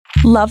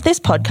Love this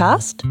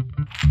podcast?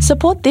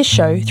 Support this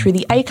show through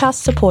the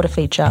Acast supporter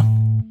feature.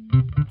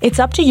 It's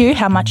up to you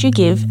how much you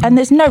give, and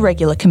there's no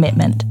regular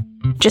commitment.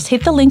 Just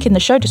hit the link in the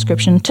show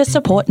description to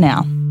support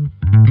now.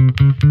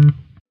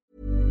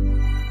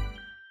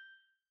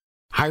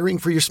 Hiring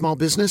for your small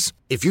business?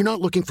 If you're not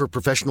looking for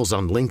professionals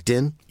on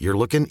LinkedIn, you're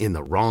looking in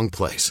the wrong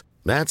place.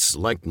 That's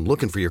like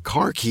looking for your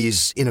car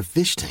keys in a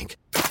fish tank.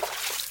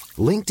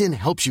 LinkedIn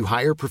helps you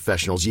hire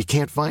professionals you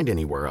can't find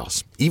anywhere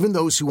else, even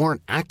those who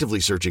aren't actively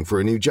searching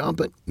for a new job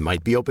but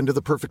might be open to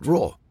the perfect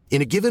role.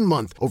 In a given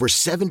month, over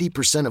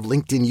 70% of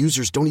LinkedIn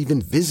users don't even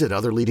visit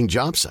other leading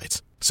job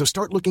sites. So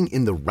start looking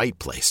in the right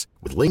place.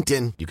 With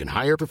LinkedIn, you can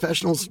hire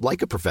professionals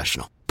like a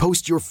professional.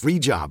 Post your free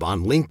job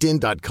on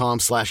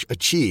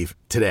linkedin.com/achieve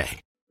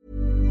today.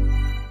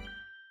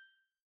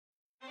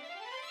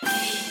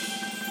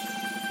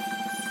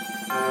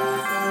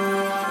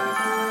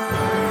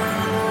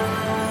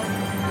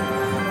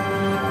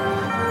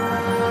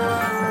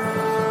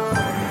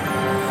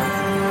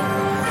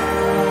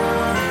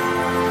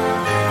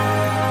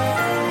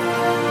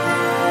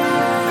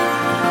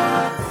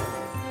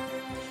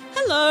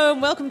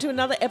 Welcome to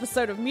another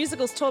episode of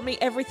Musicals Taught Me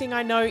Everything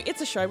I Know. It's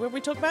a show where we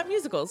talk about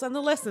musicals and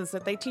the lessons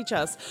that they teach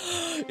us.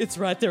 It's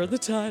right there in the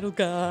title,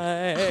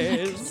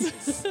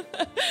 guys.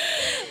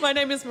 My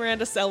name is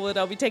Miranda Selwood.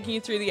 I'll be taking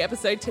you through the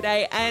episode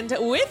today, and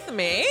with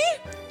me,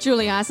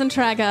 Julie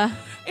Eisentrager.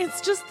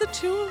 It's just the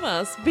two of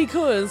us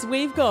because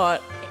we've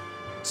got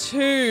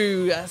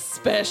two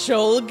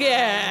special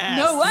guests.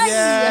 No way!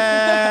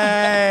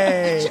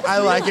 Yay! I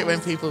like it when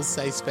people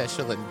say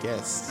special and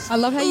guests. I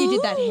love how you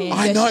did that hand.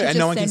 I know, gesture and no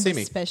just one can then see was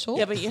me. Special.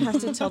 Yeah, but you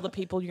have to tell the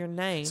people your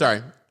name.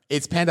 Sorry,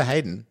 it's Panda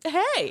Hayden.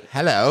 Hey.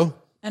 Hello.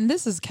 And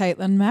this is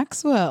Caitlin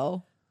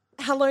Maxwell.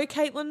 Hello,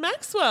 Caitlin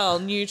Maxwell,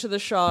 new to the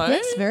show.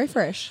 Yes, very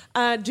fresh.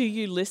 Do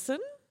you listen?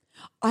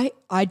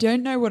 I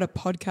don't know what a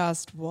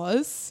podcast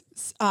was.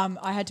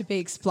 I had to be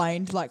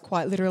explained like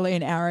quite literally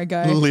an hour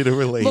ago.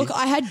 Literally. Look,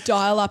 I had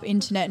dial-up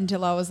internet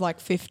until I was like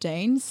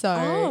 15.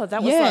 So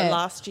that was like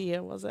last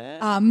year, was it?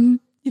 I mean,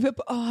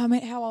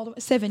 how old?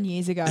 7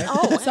 years ago.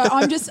 So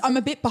I'm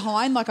a bit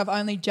behind. Like I've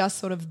only just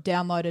sort of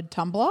downloaded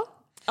Tumblr.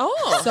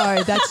 Oh.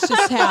 So that's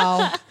just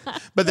how.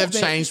 But they've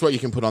changed what you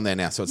can put on there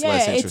now, so it's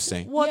less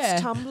interesting. What's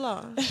Yeah.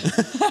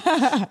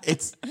 Tumblr?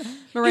 It's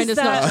Miranda's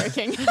not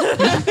joking.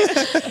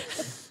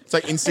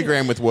 like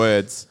Instagram with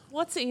words.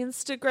 What's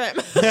Instagram?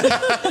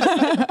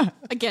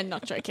 Again,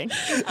 not joking.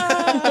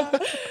 I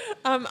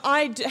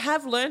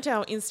have learnt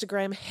our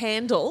Instagram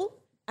handle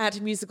at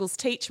Musicals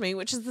Teach Me,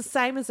 which is the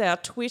same as our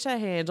Twitter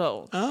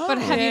handle. Oh. But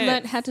have you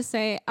learnt how to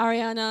say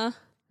Ariana?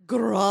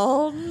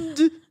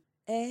 Grande.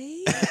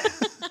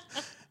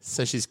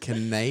 So she's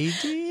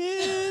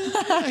Canadian?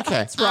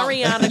 Okay.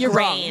 Ariana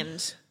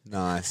Grande.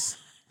 Nice.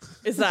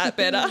 Is that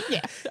better?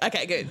 Yeah.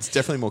 Okay, good. It's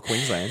definitely more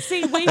Queensland.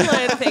 See, we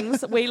learn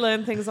things. We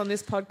learn things on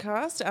this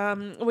podcast.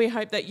 We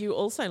hope that you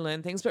also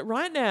learn things. But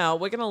right now,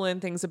 we're going to learn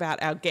things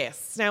about our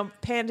guests. Now,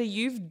 Panda,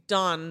 you've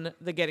done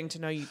the Getting to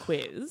Know You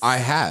quiz. I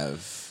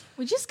have.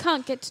 We just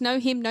can't get to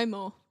know him no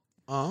more.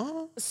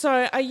 Oh.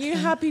 So, are you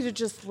happy to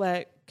just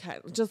let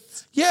Caitlin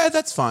just? Yeah,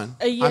 that's fine.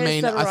 Yes, I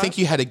mean, that I right? think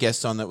you had a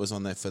guest on that was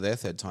on there for their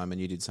third time and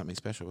you did something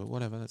special, but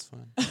whatever, that's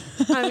fine.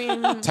 I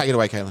mean, Take it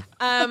away, Caitlin.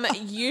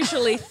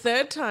 usually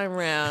third time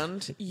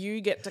round,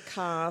 you get to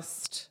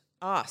cast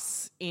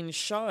us in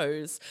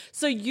shows.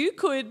 So you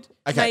could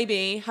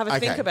maybe have a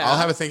think about. I'll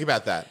have a think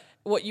about that.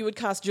 what you would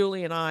cast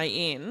Julie and I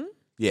in.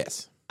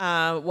 Yes.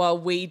 While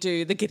we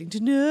do the Getting to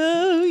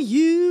Know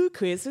You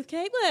quiz with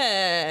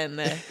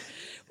Caitlin.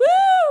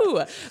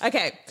 Woo!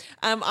 Okay,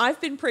 I've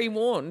been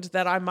pre-warned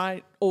that I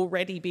might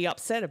already be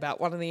upset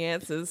about one of the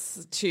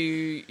answers to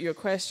your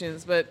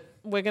questions, but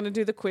we're going to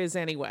do the quiz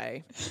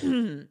anyway.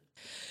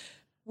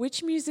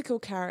 Which musical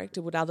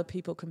character would other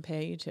people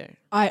compare you to?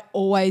 I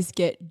always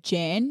get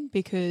Jan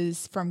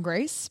from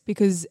Greece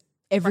because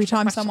every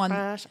time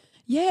someone...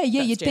 Yeah,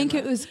 you'd think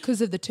it was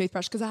because of the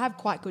toothbrush because I have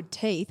quite good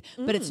teeth,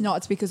 but it's not.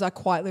 It's because I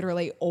quite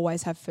literally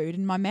always have food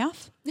in my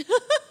mouth.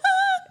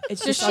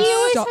 It's Does just she I've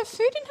always stopped- have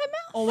food in her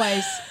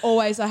mouth?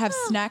 Always. I have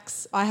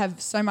snacks. I have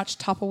so much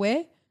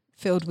Tupperware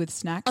filled with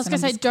snacks. I was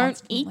going to say,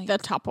 don't eat the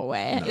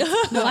Tupperware.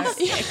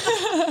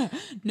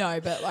 No,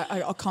 but like,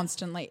 I'll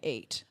constantly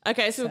eat.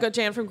 Okay, so we've got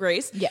Jan from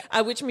Greece.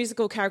 Yeah. Which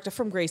musical character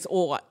from Greece,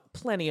 or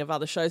plenty of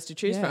other shows to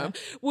choose from,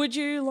 would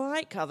you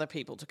like other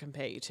people to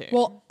compare you to?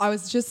 Well, I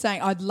was just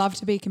saying I'd love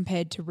to be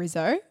compared to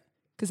Rizzo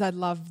because I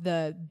love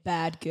the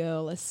bad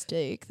girl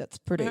aesthetic. That's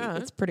pretty.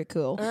 It's pretty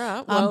cool. All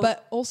right, well-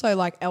 but also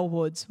like Elle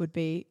Woods would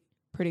be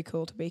pretty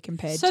cool to be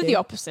compared So to. the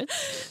opposite.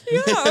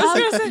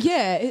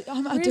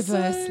 I'm a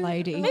diverse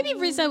lady. Maybe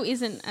Rizzo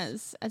isn't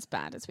as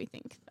bad as we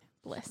think.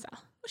 Bless her.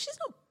 Well, she's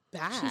not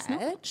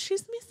bad.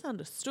 She's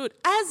misunderstood,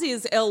 as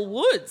is Elle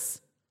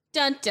Woods.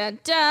 Dun, dun,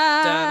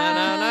 dun.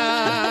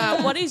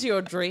 Da-na-na-na. What is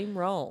your dream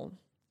role?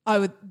 I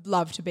would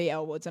love to be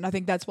Elle Woods, and I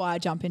think that's why I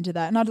jump into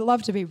that. And I'd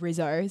love to be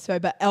Rizzo. So,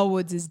 but Elle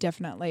Woods is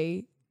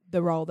definitely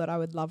the role that I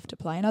would love to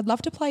play, and I'd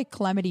love to play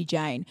Calamity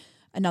Jane,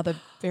 another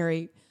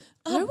very.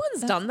 No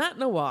one's done that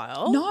in a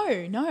while.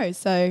 No.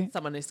 So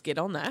Someone needs to get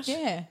on that.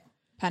 yeah,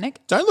 Panic.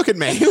 Don't look at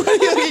me. What are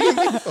you looking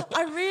at me for?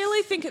 I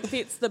really think it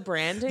fits the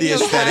branding. The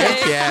of aesthetic,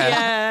 Panic.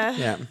 yeah.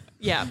 Yeah.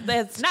 Yeah,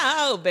 there's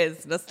no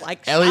business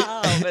like LED,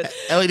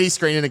 show. LED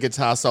screen and a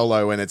guitar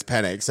solo when it's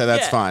Panic, so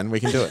that's Yeah. fine. We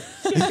can do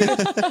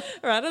it.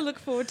 All right, I look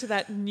forward to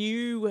that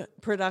new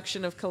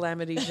production of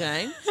Calamity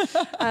Jane.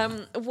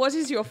 What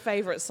is your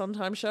favourite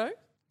Sondheim show?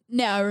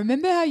 Now,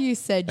 remember how you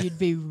said you'd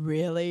be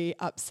really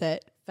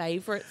upset?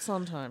 Favourite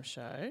Sondheim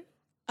show?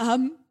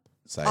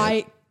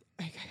 Say it.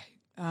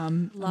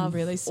 I'm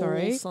really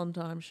sorry. all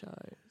Sondheim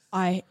shows.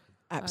 I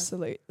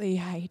absolutely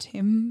hate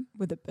him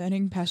with a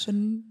burning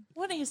passion.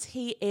 What has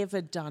he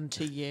ever done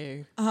to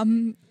you?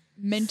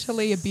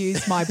 Mentally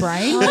abused my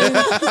brain.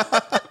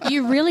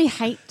 You really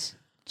hate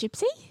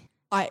Gypsy?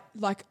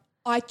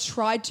 I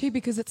tried to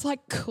because it's like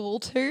cool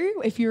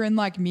to. If you're in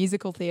like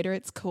musical theatre,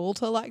 it's cool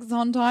to like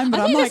Sondheim.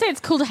 But I I'm think you like, say it's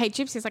cool to hate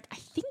Gypsy. It's like, I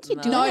think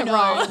you're doing no, it no,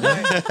 wrong.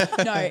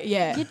 no,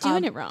 yeah. You're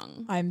doing it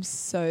wrong. I'm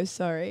so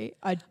sorry.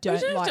 I You don't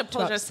don't have like to to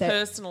apologise upset.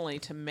 personally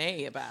to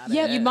me about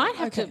Yeah, it. You might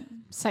have Okay. to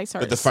say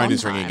sorry. But the to phone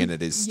is Sondheim. ringing and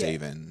it is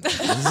Stephen.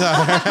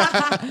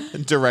 So,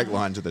 direct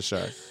line to the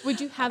show.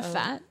 Would you have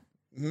that?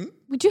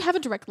 Would you have a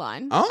direct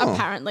line? Oh.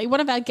 Apparently. One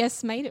of our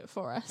guests made it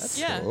for us.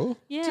 Yeah. Cool.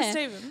 Yeah. To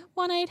Stephen.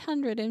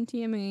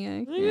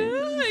 1-800-MTME.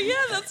 Yeah,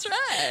 that's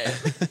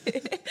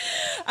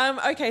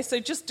right. Okay, so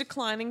just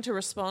declining to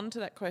respond to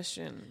that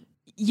question.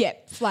 Yeah,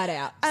 flat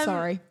out.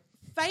 Sorry.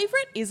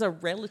 Favourite is a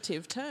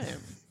relative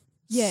term.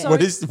 Yeah. So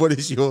What is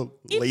your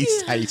if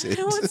least you- hated?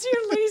 What's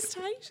your least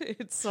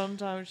hated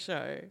Sondheim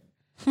show?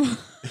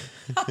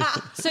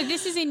 So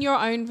this is in your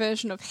own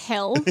version of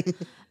hell.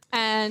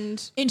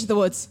 And Into the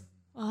Woods.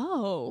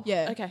 oh.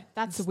 Yeah. Okay.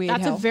 That's a weird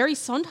That's hell. a very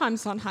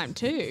Sondheim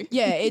too.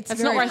 Yeah, it's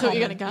That's very not where I thought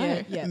you were common.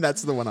 gonna go. Yeah. And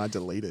that's the one I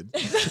deleted.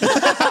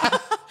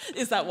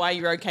 Is that why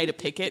you're okay to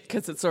pick it?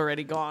 Because it's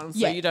already gone, so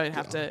Yeah. you don't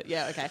have to.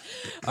 Yeah, okay.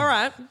 All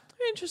right.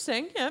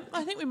 Interesting. Yeah,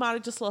 I think we might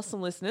have just lost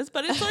some listeners,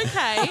 but it's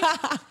okay.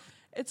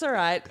 It's all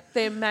right.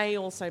 There may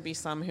also be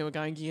some who are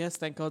going, yes,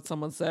 thank God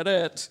someone said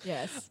it.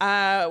 Yes.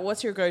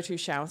 What's your go-to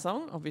shower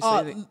song?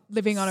 Obviously, Oh,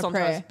 Living on a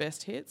Sondheim's Prayer.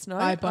 best hits. No,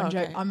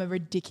 Okay. I'm a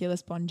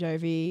ridiculous Bon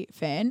Jovi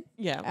fan.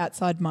 Yeah.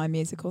 Outside my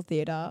musical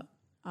theatre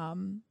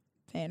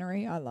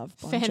fannery, I love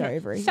Bon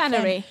Jovi. Fannery.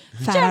 Fannery.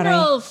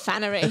 General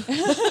Fannery.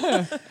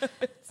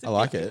 I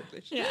like it.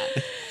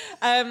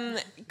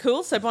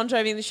 Cool. So Bon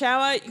Jovi in the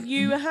shower.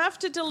 You have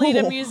to delete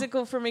a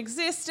musical from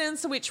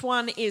existence. Which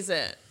one is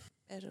it?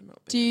 I don't know.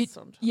 Do you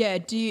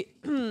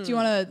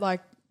want to like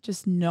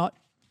just not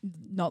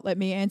let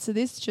me answer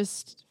this?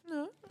 Just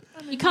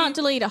You can't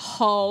delete a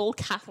whole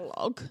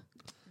catalogue.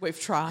 We've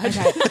tried.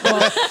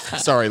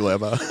 Sorry,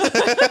 Lerba.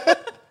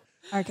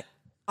 okay.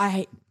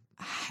 I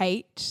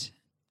hate,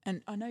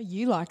 and I know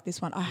you like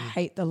this one. I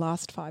hate the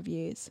last 5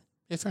 years.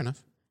 Yeah, fair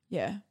enough.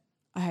 Yeah,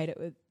 I hate it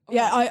with.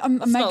 Yeah,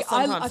 I'm It's not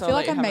sometimes I I'll feel let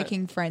like you I'm have it.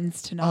 making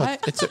friends Oh, tonight.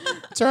 it's all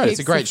right. It's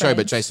a Keeps great the show, but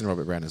friends. Jason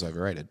Robert Brown is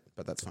overrated.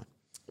 But that's fine.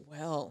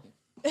 Well,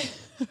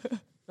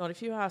 not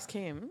if you ask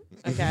him.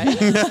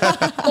 Okay.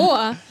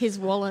 Or his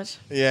wallet.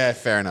 Yeah,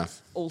 fair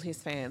enough. All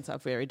his fans are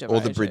very devoted.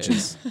 All the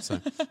bridges. So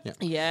yeah.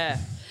 Yeah.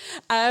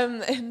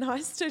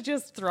 Nice to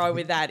just throw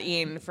with that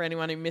in for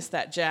anyone who missed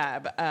that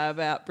jab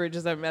about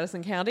Bridges over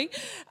Madison County.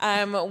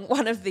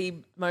 One of the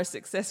most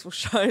successful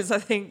shows I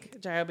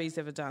think JLB's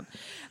ever done.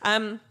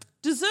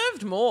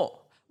 Deserved more.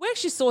 We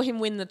actually saw him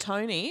win the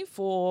Tony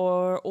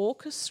for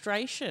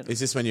orchestration. Is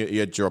this when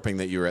you're dropping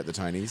that you were at the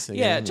Tonys?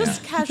 Yeah, Again?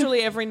 just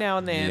casually every now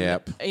and then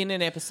Yep. in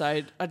an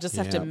episode, I just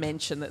have to Yep.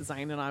 mention that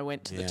Zane and I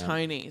went to the Yep.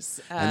 Tonys.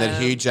 And that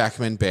Hugh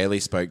Jackman barely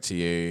spoke to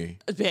you.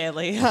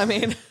 Barely. I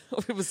mean,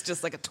 it was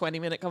just like a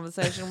 20-minute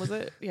conversation, was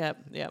it? Yeah.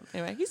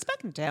 Anyway, he's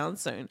back in town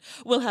soon.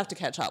 We'll have to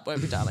catch up,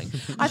 won't we, darling?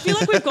 I feel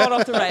like we've gone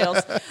off the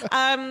rails.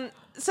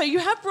 So you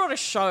have brought a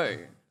show.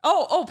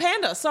 Oh,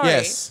 Panda, sorry.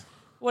 Yes.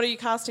 What are you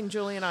casting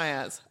Julie and I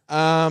as?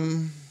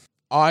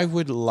 I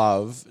would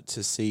love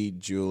to see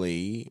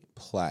Julie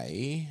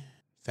play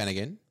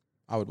Finnegan.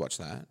 I would watch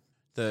that.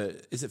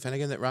 Is it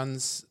Finnegan that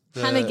runs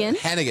the Hannigan?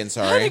 Hannigan,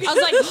 sorry. I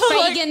was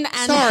like, Fagan and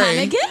Sorry.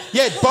 Hannigan?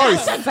 Yeah,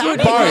 both.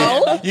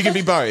 Both. You can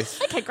be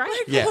both. Okay, great.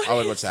 Yeah, I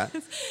would watch that.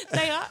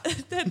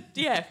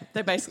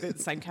 They're basically the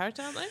same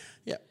character, aren't they?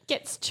 Yeah.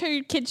 Gets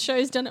 2 kids'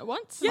 shows done at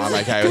once. I'm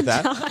okay with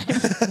that.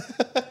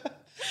 Time.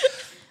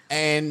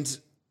 And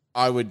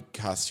I would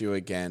cast you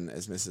again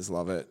as Mrs.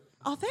 Lovett.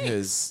 Oh, thanks.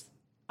 Because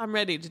I'm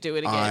ready to do it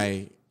again.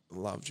 I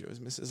loved you as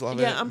Mrs.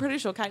 Lovett. Yeah, I'm pretty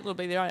sure Kate will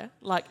be there,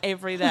 like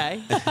every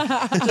day.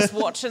 Just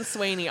watching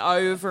Sweeney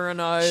over and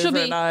over She'll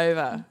be- and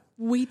over.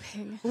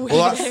 Weeping.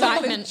 Well,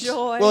 Excitement.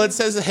 Joy. well, it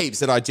says heaps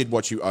that I did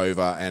watch you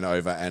over and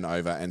over and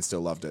over and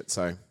still loved it.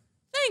 So,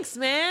 Thanks,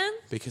 man.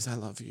 because I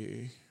love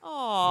you.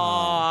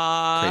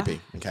 Aww. Creepy.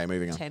 Okay,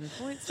 moving on. 10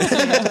 points.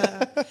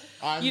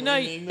 I'm You know-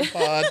 winning the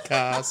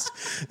podcast.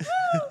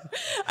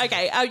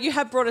 Okay, you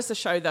have brought us a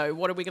show, though.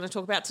 What are we going to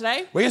talk about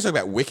today? We're going to talk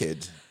about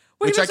Wicked,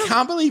 which gonna I talk-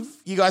 can't believe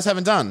you guys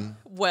haven't done.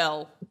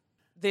 Well,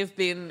 there have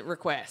been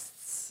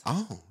requests.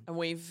 Oh, And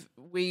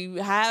we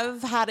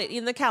have had it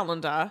in the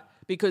calendar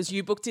because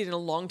you booked it in a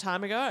long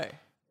time ago.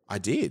 I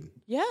did.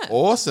 Yeah.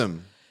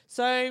 Awesome.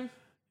 So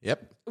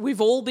Yep.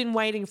 We've all been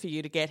waiting for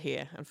you to get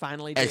here and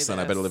finally do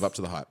Excellent. I better this. live up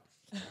to the hype.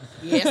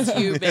 Yes,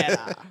 you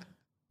better.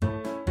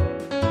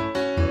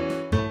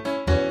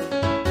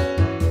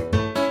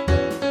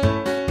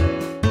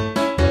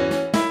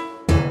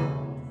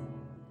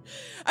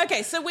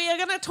 Okay, so we are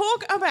going to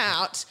talk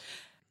about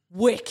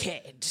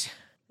Wicked,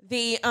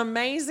 the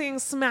amazing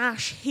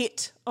smash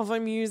hit of a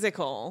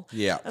musical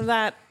Yeah.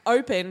 that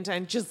opened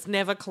and just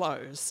never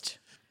closed.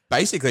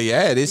 Basically,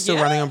 yeah, it is still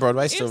Yeah, running on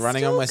Broadway, still it's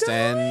running on still West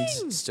End,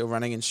 going. still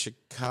running in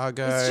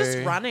Chicago. It's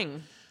just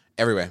running.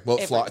 Everywhere. Well,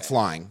 Everywhere. it's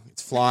flying.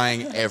 It's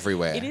flying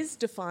everywhere. It is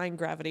defying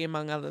gravity,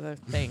 among other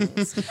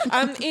things.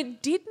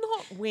 It did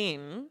not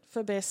win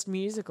for Best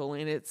Musical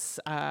in its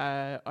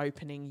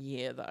opening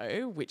year,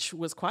 though, which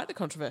was quite the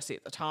controversy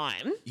at the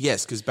time.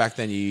 Yes, because back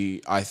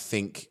then I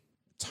think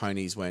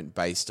Tonys weren't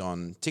based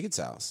on ticket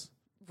sales,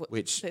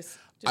 which This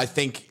I just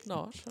think.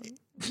 not.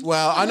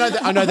 Well, I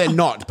know they're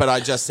not, but I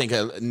just think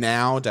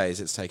nowadays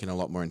it's taken a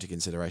lot more into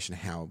consideration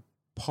how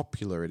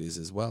popular it is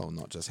as well,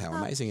 not just how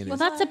amazing it is. Well,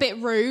 that's a bit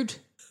rude.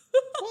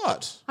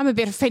 What? I'm a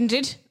bit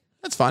offended.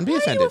 That's fine. Be Are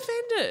you offended.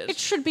 offended? It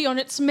should be on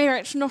its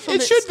merit, not on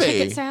It its should be.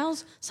 ticket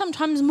sales.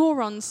 Sometimes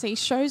morons see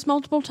shows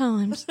multiple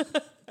times.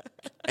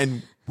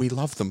 And we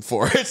love them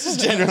for it,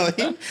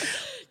 generally.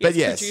 But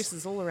yes.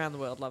 Producers all around the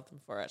world love them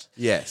for it.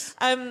 Yes.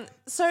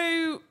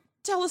 So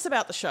tell us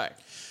about the show.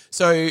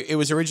 So it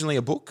was originally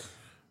a book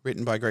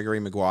written by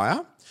Gregory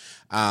Maguire.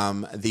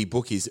 The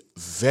book is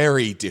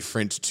very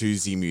different to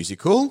the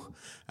musical.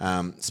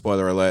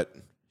 Spoiler alert,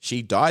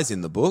 she dies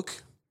in the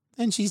book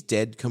and she's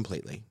dead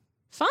completely.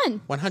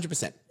 Fun.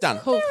 100%. Done.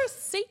 Is there a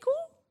sequel?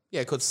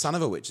 Yeah, called Son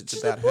of a Witch. It's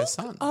about her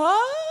son.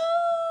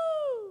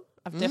 Oh,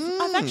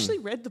 I've actually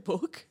read the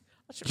book.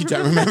 I should You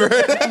don't remember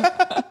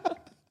it?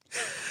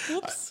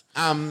 Whoops.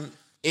 The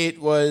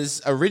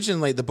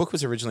book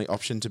was originally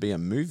optioned to be a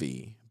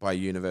movie by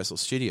Universal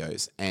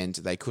Studios, and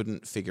they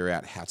couldn't figure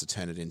out how to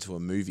turn it into a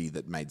movie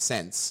that made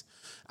sense.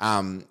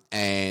 Stephen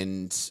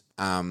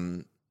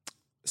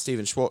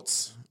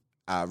Schwartz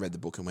read the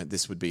book and went,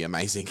 "This would be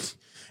amazing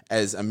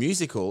as a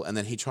musical." And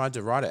then he tried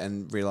to write it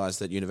and realized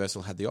that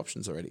Universal had the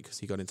options already because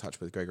he got in touch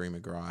with Gregory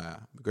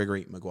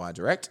Maguire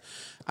Direct.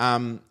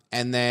 And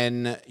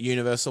then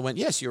Universal went,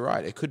 "Yes, you're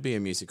right. It could be a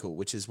musical,"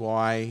 which is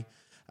why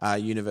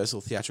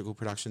Universal Theatrical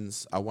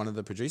Productions are one of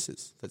the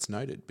producers that's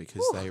noted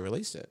because they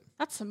released it.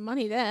 That's some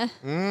money there.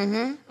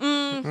 So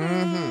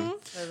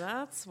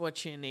that's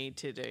what you need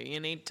to do. You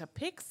need to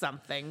pick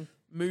something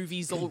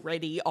movies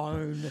already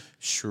own.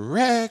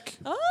 Shrek.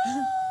 Oh.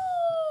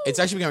 It's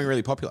actually becoming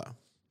really popular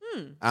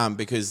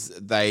because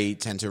they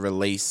tend to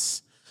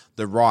release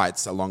the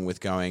rights along with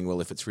going, well,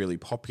 if it's really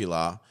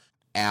popular,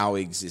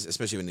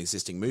 especially with an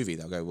existing movie,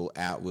 they'll go, well,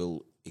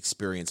 we'll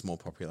experience more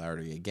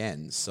popularity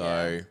again.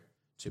 So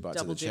two bites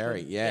Double of the cherry.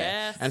 dipping. Yeah.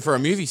 Yes. And for a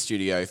movie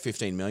studio,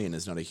 15 million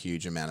is not a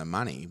huge amount of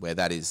money, where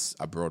that is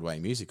a Broadway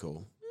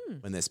musical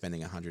when they're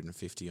spending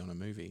 150 on a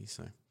movie.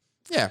 So,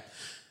 yeah.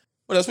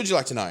 What else would you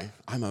like to know?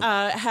 I'm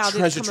a How did it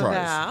treasure come trove.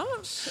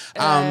 about?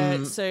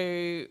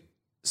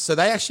 So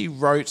they actually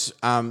wrote,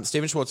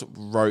 Stephen Schwartz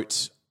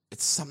wrote,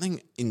 it's something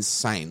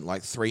insane,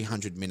 like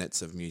 300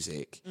 minutes of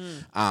music.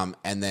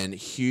 And then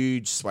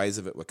huge swathes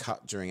of it were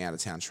cut during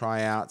out-of-town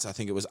tryouts. I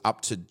think it was up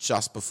to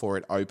just before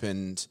it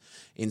opened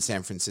in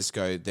San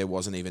Francisco. There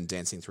wasn't even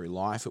Dancing Through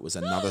Life. It was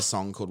another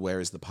song called Where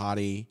Is the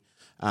Party?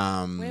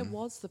 Where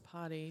was the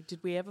party?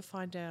 Did we ever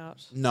find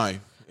out? No,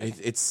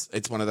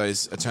 it's one of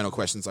those eternal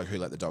questions like who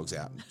let the dogs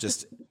out?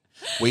 Just...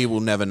 We will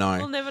never know.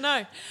 We'll never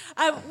know.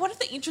 One of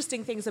the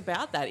interesting things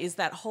about that is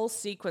that whole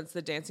sequence,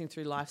 the Dancing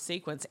Through Life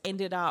sequence,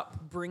 ended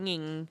up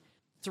bringing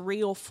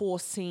 3 or 4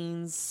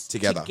 scenes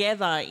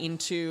together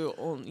into,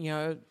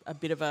 a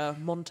bit of a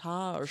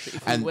montage,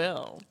 if you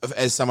will.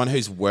 As someone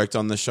who's worked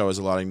on the show as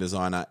a lighting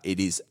designer, it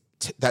is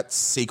that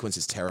sequence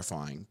is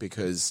terrifying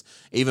because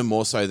even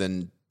more so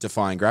than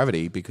Defying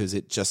Gravity, because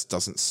it just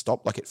doesn't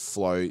stop. Like it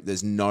flows.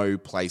 There's no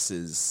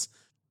places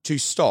to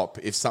stop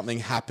if something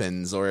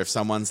happens or if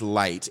someone's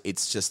late.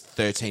 It's just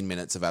 13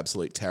 minutes of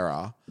absolute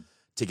terror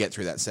to get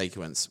through that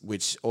sequence,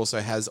 which also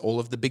has all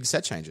of the big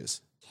set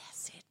changes.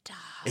 Yes, it does.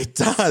 It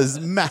does.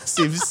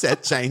 Massive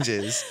set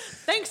changes.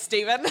 Thanks,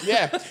 Stephen.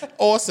 Yeah.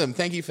 Awesome.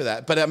 Thank you for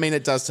that. But I mean,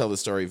 it does tell the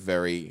story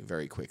very,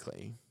 very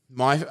quickly.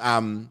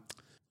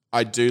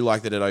 I do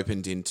like that it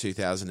opened in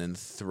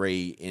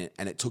 2003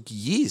 and it took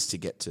years to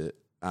get to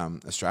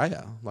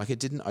Australia. Like it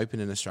didn't open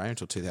in Australia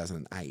until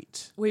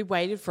 2008. We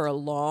waited for a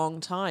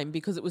long time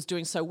because it was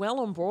doing so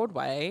well on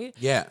Broadway.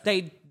 Yeah.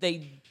 They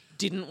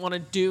didn't want to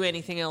do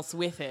anything else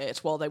with it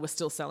while they were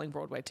still selling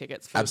Broadway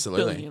tickets for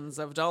Absolutely. billions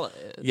of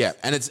dollars. Yeah.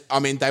 And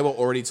they were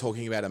already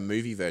talking about a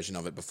movie version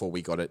of it before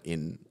we got it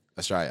in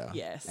Australia.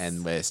 Yes.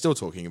 And we're still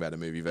talking about a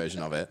movie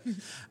version of it.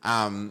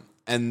 And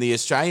the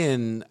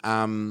Australian,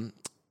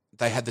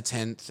 they had the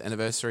 10th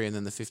anniversary and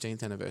then the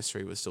 15th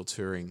anniversary was still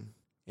touring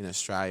in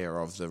Australia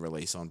of the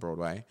release on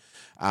Broadway.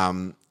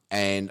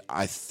 And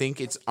I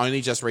think it's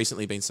only just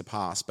recently been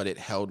surpassed, but it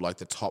held like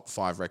the top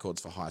 5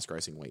 records for highest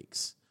grossing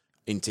weeks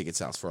in ticket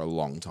sales for a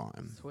long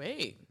time.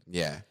 Sweet.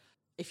 Yeah.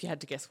 If you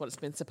had to guess what it's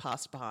been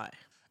surpassed by.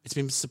 It's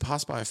been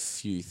surpassed by a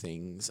few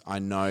things. I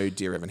know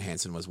Dear Evan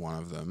Hansen was one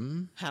of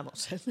them.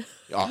 Hamilton.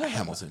 Oh,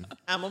 Hamilton.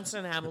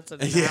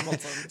 Hamilton.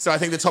 So I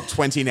think the top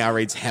 20 now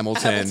reads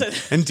Hamilton.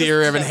 And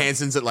Dear Evan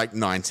Hansen's at like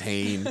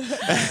 19.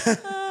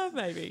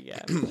 Maybe,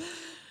 yeah.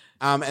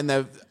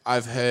 And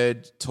I've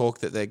heard talk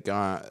that they're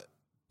going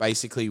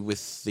basically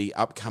with the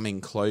upcoming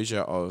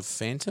closure of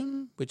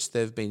Phantom, which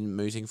they've been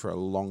mooting for a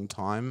long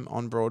time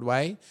on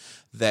Broadway.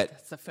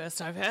 That's the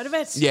first I've heard of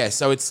it. Yeah,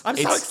 so I'm so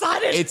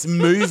excited. It's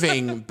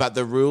moving, but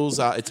the rules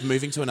are it's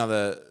moving to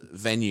another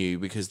venue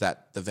because the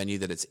venue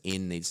that it's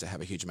in needs to have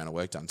a huge amount of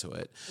work done to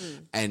it.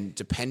 And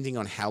depending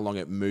on how long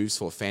it moves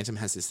for, Phantom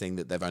has this thing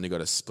that they've only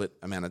got a certain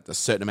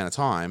amount of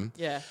time.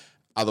 Yeah.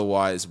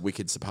 Otherwise,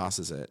 Wicked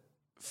surpasses it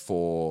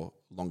for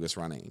longest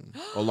running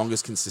or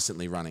longest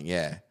consistently running.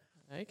 Yeah.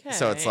 Okay.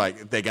 So it's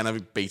like they're going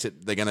to beat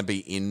it. They're going to be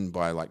in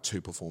by like 2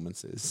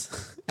 performances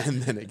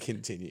and then it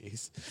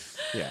continues.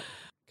 Yeah.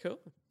 Cool.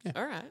 Yeah.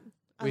 All right.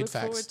 I Weird look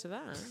facts. forward to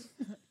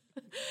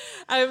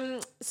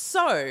that.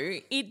 So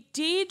it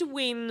did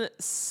win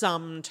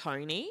some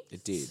Tony.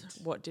 It did.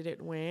 What did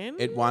it win?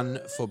 It won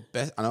for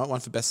best. I know it won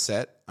for best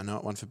set. I know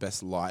it won for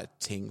best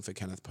lighting for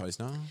Kenneth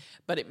Posner.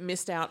 But it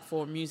missed out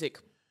for music,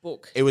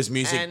 book. It was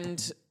music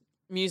and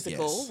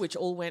musical, yes. which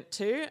all went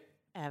to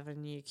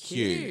Avenue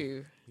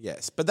Q.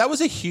 Yes, but that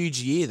was a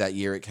huge year that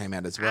year it came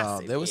out as well.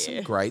 Massive there was year.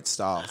 some great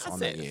stuff on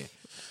that Massive.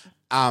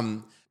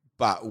 year.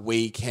 But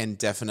we can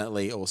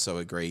definitely also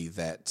agree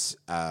that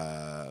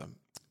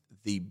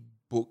the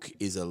book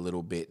is a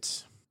little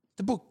bit.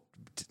 The book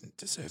didn't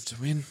deserve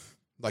to win.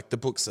 Like the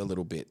book's a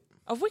little bit.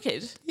 Of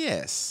Wicked?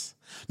 Yes,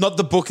 not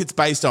the book it's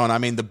based on. I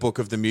mean the book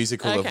of the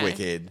musical of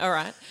Wicked. All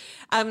right.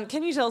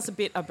 Can you tell us a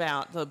bit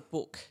about the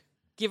book?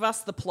 Give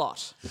us the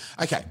plot.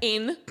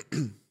 Okay.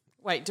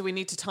 Wait, do we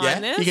need to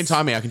time this? You can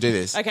time me. I can do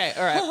this. Okay,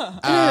 all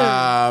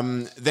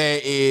right. There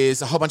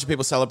is a whole bunch of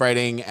people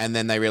celebrating, and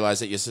then they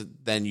realize that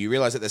you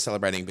realize that they're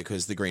celebrating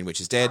because the Green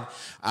Witch is dead.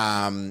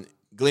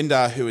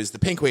 Glinda, who is the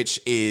Pink Witch,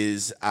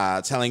 is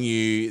telling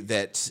you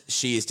that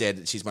she is dead,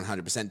 that she's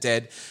 100%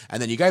 dead. And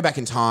then you go back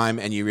in time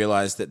and you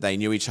realize that they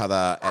knew each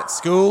other at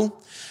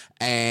school.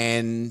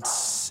 And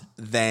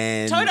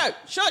then... Toto,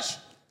 shush!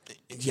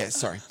 Yeah,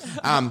 sorry.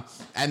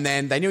 And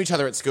then they knew each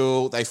other at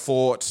school. They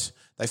fought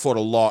a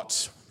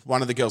lot.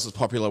 One of the girls was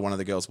popular, one of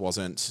the girls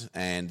wasn't.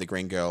 And the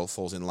green girl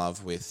falls in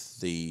love with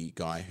the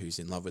guy who's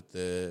in love with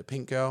the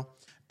pink girl.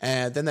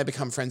 And then they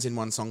become friends in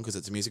one song because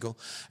it's a musical.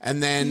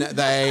 And then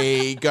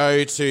they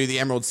go to the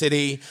Emerald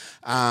City.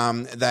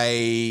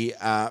 They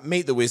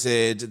meet the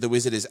wizard. The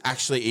wizard is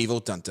actually evil.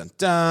 Dun, dun,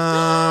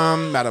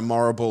 dun. Madame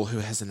Morrible, who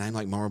has a name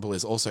like Morrible,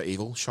 is also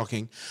evil.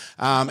 Shocking.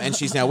 And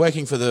she's now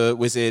working for the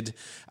wizard.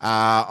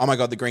 Oh my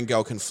God, the green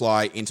girl can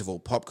fly. Interval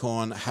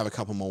popcorn. Have a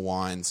couple more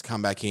wines.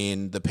 Come back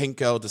in. The pink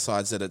girl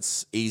decides that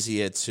it's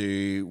easier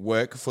to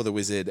work for the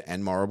wizard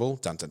and Morrible.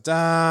 Dun, dun,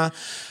 dun.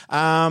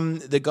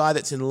 The guy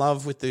that's in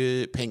love with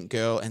the pink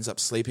girl ends up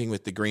sleeping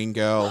with the green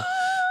girl.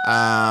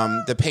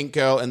 The pink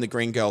girl and the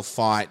green girl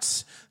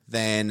fight.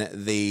 Then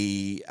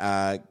the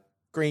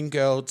green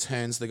girl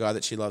turns the guy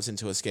that she loves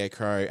into a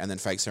scarecrow and then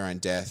fakes her own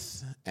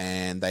death.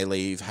 And they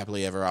leave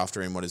happily ever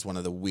after in what is one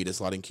of the weirdest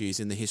lighting cues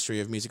in the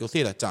history of musical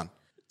theatre. Done.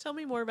 Tell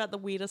me more about the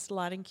weirdest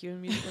lighting cue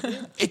in musical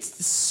theatre.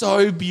 It's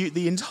so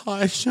beautiful. The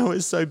entire show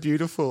is so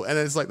beautiful. And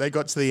it's like they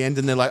got to the end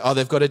and they're like, oh,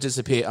 they've got to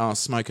disappear. Oh,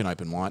 smoke and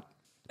open white.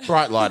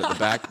 Bright light at the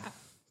back.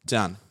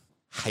 Done.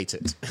 Hate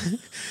it.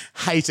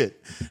 Hate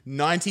it.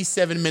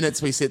 97 minutes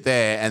we sit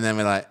there and then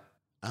we're like,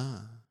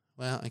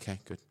 well, okay,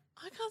 good.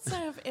 I can't say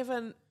I've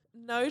ever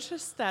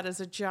noticed that as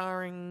a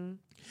jarring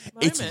moment.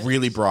 It's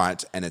really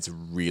bright and it's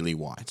really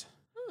white.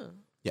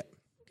 Yep.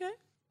 Okay.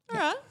 All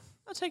right.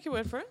 I'll take your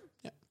word for it.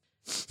 Yep.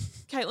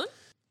 Caitlin,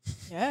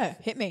 Yeah,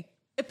 hit me.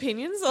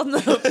 opinions on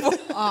the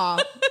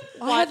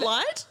white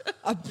light?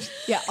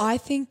 Yeah, I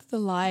think the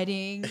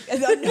lighting.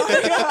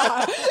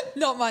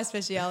 Not my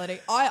speciality.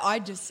 I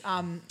just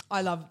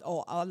I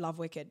love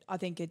Wicked. I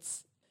think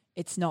it's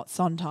not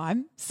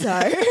Sondheim, so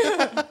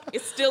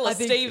It's still a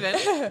Stephen.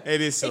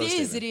 It is.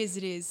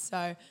 it is.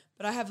 So,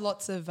 but I have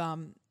lots of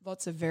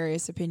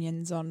various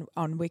opinions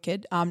on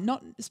Wicked.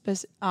 Not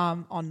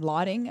on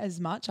lighting as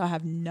much. I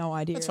have no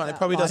idea. That's fine. It about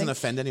probably doesn't lighting.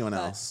 offend anyone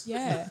else.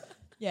 Yeah.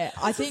 Yeah,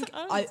 I think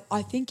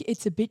I think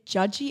it's a bit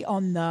judgy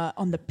on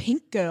the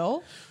pink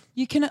girl.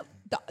 You can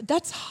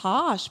that's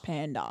harsh,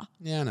 Panda.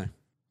 Yeah, I know.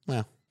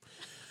 Well,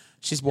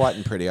 she's white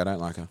and pretty. I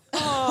don't like her.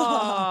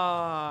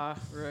 Oh,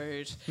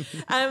 rude.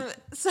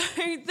 So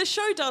the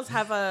show does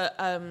have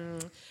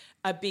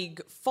a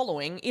big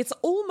following. It's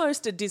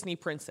almost a Disney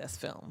princess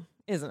film,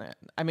 isn't it?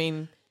 I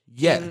mean,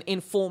 Yeah.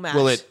 in format.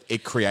 Well,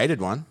 it created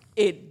one.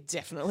 It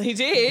definitely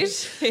did.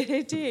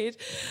 It did.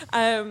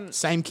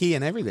 Same key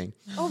and everything.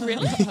 Oh,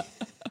 really?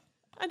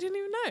 I didn't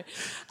even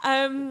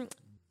know.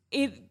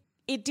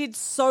 It did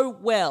so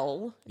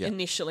well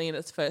initially in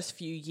its first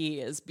few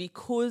years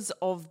because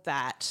of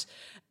that,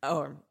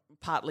 or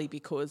partly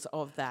because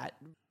of that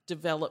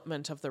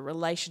development of the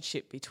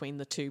relationship between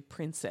the two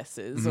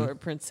princesses or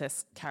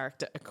princess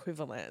character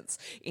equivalents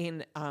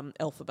in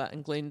Elphaba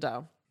and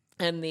Glinda,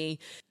 and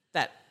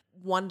that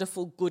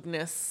wonderful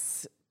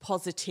goodness,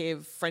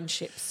 positive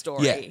friendship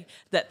story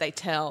that they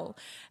tell,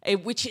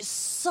 which is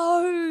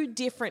so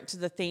different to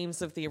the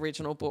themes of the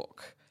original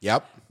book.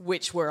 Yep.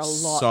 Which were a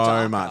lot So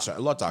darker. much. A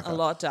lot darker. A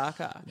lot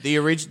darker. The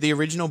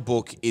original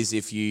book is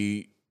if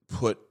you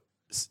put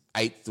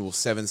 8 or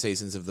 7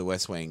 seasons of The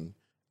West Wing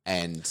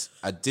and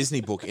a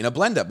Disney book in a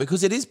blender,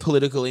 because it is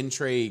political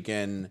intrigue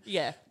and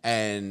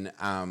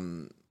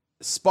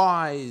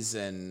spies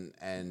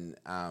and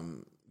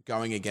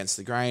going against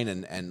the grain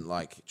and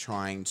like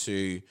trying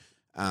to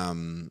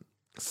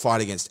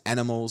fight against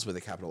animals with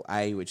a capital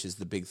A, which is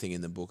the big thing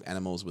in the book.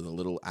 Animals with a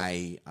little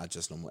a are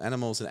just normal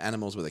animals, and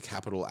animals with a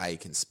capital A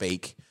can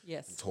speak,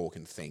 talk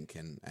and think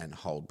and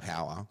hold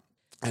power.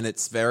 And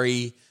it's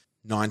very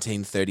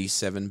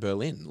 1937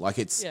 Berlin. Like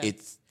it's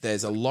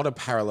there's a lot of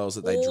parallels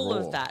that they draw. All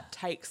of that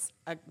takes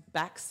a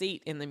back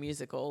seat in the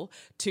musical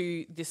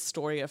to this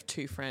story of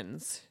two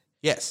friends.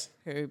 Yes.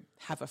 Who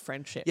have a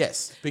friendship.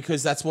 Yes,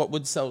 because that's what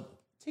would sell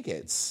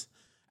tickets.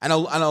 And a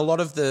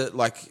lot of the,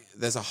 like,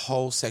 there's a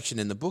whole section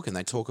in the book and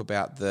they talk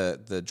about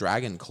the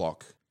dragon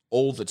clock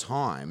all the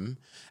time.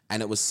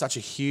 And it was such a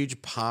huge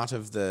part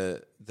of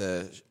the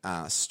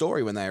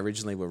story when they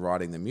originally were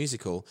writing the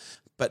musical.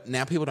 But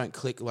now people don't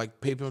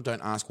people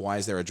don't ask, why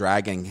is there a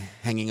dragon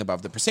hanging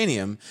above the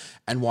proscenium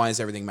and why is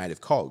everything made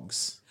of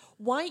cogs?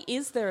 Why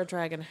is there a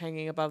dragon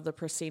hanging above the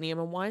proscenium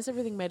and why is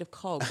everything made of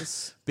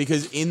cogs?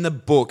 Because in the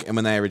book, and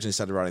when they originally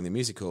started writing the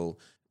musical,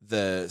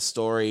 the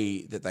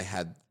story that they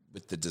had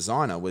with the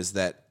designer was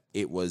that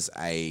it was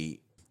in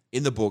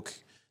the book,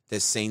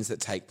 there's scenes that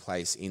take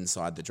place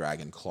inside the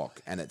dragon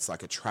clock, and it's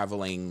like a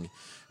traveling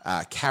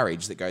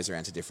carriage that goes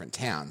around to different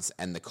towns,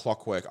 and the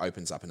clockwork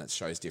opens up and it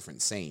shows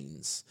different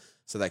scenes.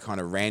 So they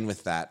kind of ran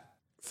with that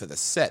for the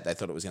set. They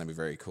thought it was going to be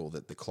very cool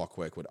that the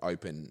clockwork would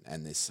open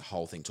and this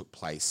whole thing took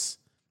place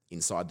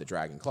inside the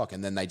dragon clock.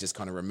 And then they just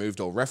kind of removed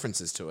all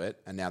references to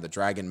it, and now the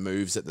dragon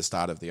moves at the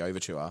start of the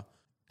overture,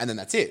 and then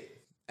that's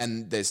it.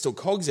 And there's still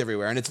cogs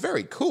everywhere, and it's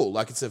very cool.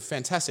 Like, it's a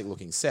fantastic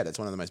looking set. It's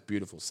one of the most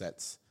beautiful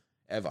sets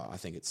ever. I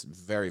think it's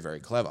very, very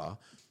clever.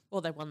 Well,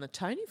 they won the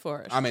Tony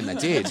for it. I mean, they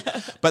did,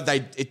 but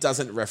it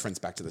doesn't reference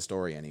back to the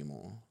story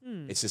anymore.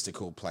 It's just a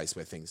cool place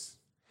where things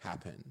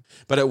happen.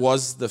 But it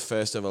was the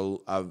first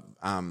of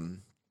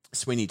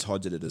Sweeney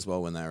Todd did it as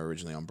well when they were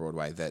originally on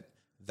Broadway, that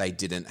they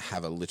didn't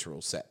have a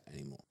literal set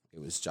anymore.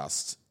 It was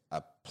just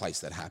a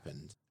place that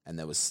happened, and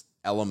there was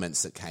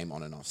elements that came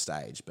on and off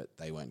stage, but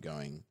they weren't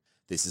going,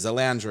 this is a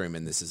lounge room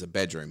and this is a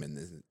bedroom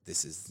and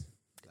this is...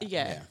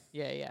 Yeah.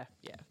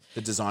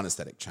 The design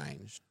aesthetic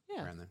changed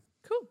around then.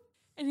 Cool.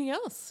 Anything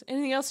else?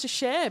 Anything else to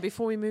share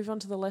before we move on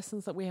to the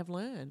lessons that we have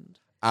learned?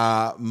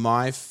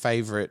 My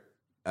favourite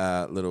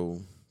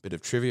little bit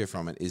of trivia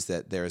from it is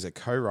that there is a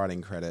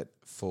co-writing credit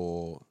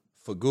for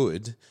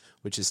Good,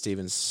 which is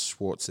Stephen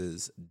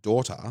Schwartz's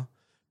daughter,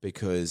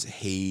 because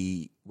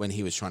when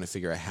he was trying to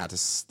figure out how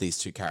these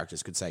two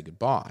characters could say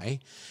goodbye,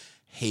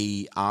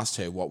 he asked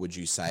her, what would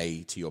you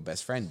say to your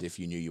best friend if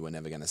you knew you were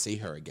never going to see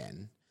her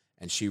again?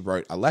 And she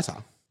wrote a letter,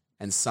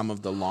 and some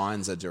of the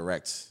lines are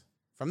direct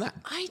from that.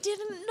 I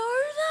didn't know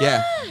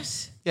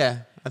that. Yeah.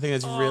 I think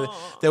it's really...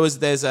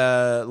 There's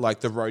a,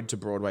 like, the Road to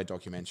Broadway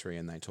documentary,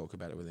 and they talk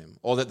about it with him.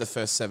 Or that the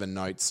first 7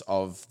 notes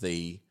of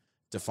the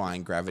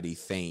Defying Gravity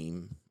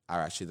theme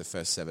are actually the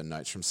first 7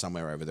 notes from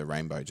Somewhere Over the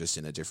Rainbow, just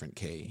in a different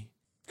key.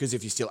 Because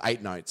if you steal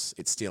 8 notes,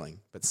 it's stealing,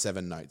 but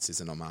 7 notes is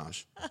an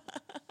homage.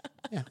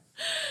 Yeah.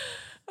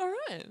 All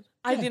right.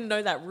 I didn't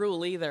know that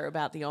rule either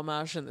about the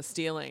homage and the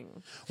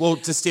stealing. Well,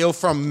 to steal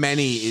from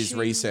many is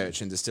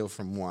research, and to steal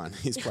from one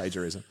is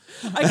plagiarism.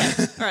 Okay.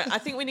 All right. I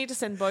think we need to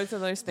send both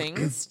of those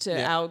things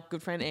to our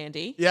good friend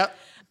Andy. Yep.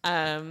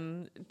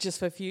 Just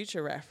for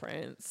future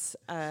reference.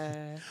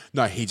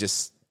 No, he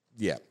just...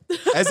 Yeah.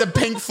 As a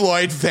Pink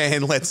Floyd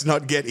fan, let's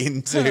not get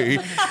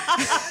into...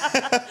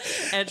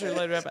 Andrew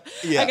Lloyd Webber.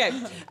 Yeah. Okay.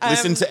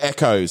 Listen to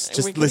Echoes.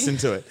 Just listen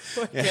to it.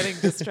 We're getting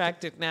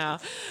distracted now.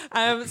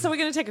 So we're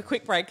going to take a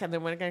quick break, and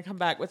then we're going to come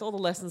back with all the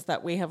lessons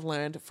that we have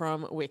learned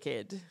from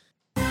Wicked.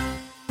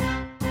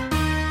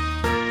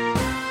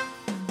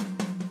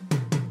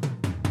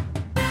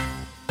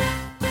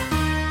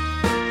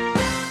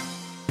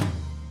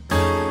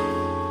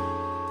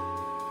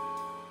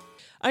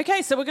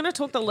 Okay, so we're going to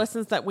talk the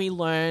lessons that we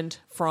learned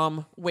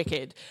from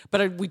Wicked,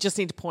 but we just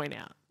need to point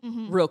out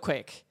real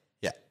quick.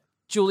 Yeah.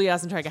 Julie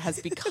Eisentrager has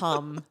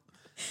become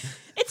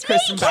It's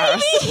Kristen me,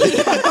 Barris. Katie!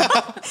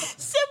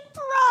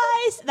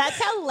 Surprise!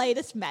 That's our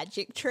latest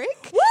magic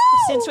trick.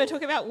 Since we're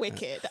talking about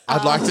Wicked.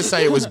 I'd like to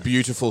say it was a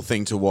beautiful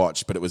thing to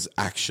watch, but it was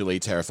actually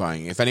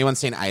terrifying. If anyone's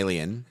seen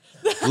Alien,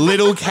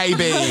 little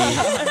KB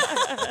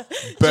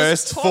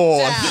burst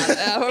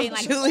forth. Being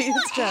like, Julie's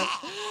chest.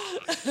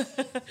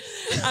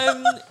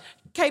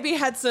 KB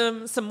had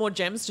some more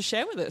gems to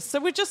share with us, so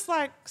we're just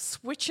like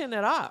switching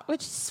it up,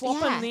 which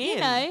swapping yeah, in. you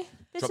know,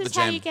 this Drop is the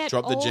how gem. you get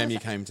Drop the all gem of you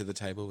came to the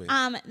table with.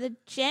 The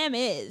gem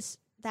is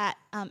that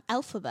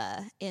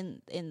Elphaba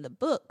in the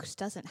books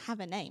doesn't have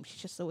a name.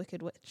 She's just the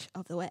Wicked Witch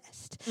of the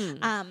West.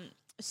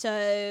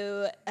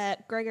 So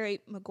Gregory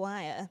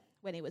Maguire,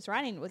 when he was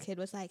writing Wicked,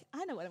 was like,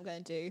 I know what I'm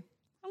going to do.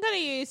 I'm going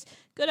to use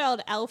good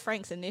old Al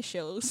Frank's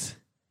initials,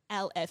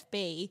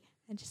 LFB,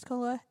 and just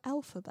call her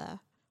Elphaba.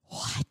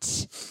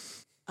 What?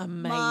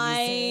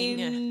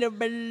 Amazing. Mind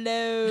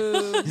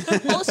blown.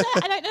 Also,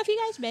 I don't know if you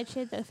guys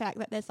mentioned the fact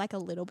that there's like a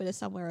little bit of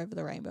Somewhere Over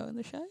the Rainbow in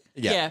the show.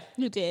 Yeah.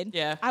 You did?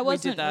 Yeah, I we did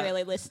wasn't that.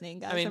 really listening,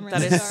 guys. I mean, I'm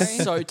that really is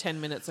sorry. so 10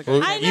 minutes ago.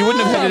 Well, I you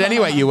wouldn't have heard it know.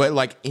 anyway. You were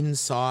like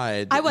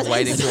inside, I was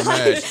waiting to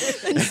inside,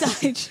 emerge.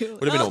 inside you.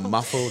 Would have been all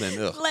muffled and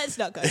ugh. Let's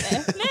not go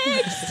there.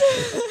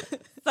 Next.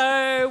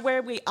 So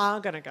where we are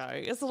going to go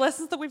is the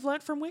lessons that we've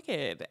learned from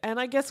Wicked. And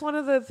I guess one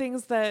of the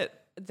things that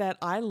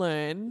I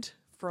learned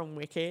from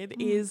Wicked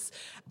is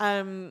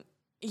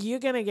you're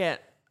going to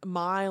get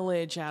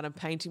mileage out of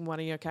painting one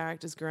of your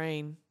characters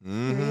green.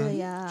 You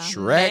really are.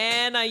 Shrek.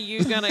 Man, are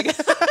you going to get...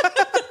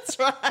 That's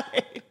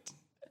right.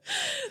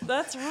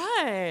 That's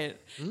right.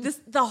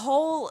 The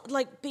whole,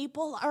 like,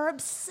 people are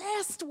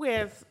obsessed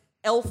with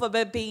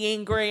Elphaba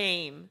being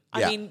green.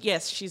 I Yeah. mean,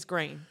 yes, she's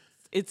green.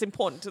 It's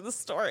important to the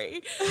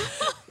story.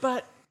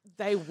 But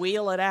they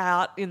wheel it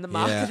out in the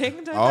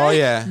marketing, don't Oh they?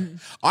 yeah.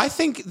 I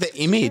think the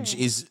image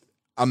is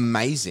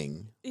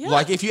amazing. Yeah.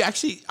 Like if you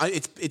actually,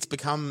 it's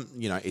become,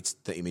 it's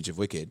the image of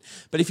Wicked.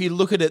 But if you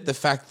look at it, the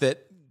fact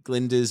that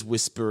Glinda's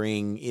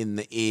whispering in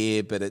the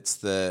ear, but it's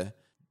the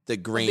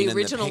green The and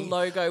original the pink.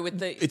 logo with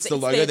the It's the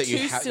logo their that you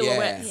two have.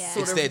 silhouettes Yeah,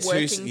 sort it's of their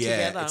working two.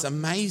 together. It's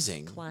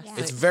amazing. Classic.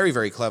 It's very,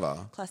 very clever.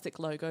 Classic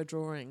logo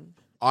drawing.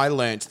 I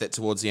learnt that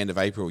towards the end of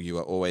April, you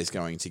are always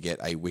going to get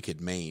a Wicked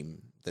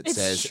meme that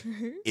says,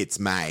 "It's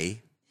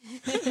May."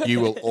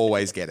 You will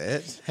always get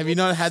it. Have you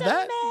not had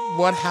that?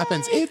 What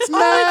happens? It's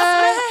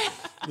May.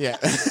 Yeah.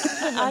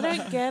 I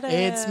don't get it.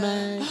 It's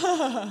May.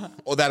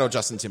 Or that or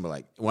Justin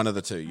Timberlake. One of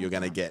the two you're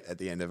going to get at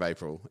the end of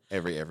April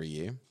every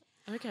year.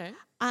 Okay.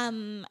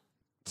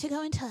 To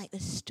go into like the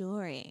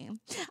story,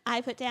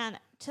 I put down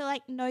to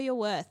like know your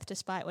worth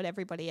despite what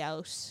everybody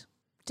else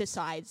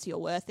decides your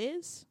worth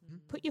is.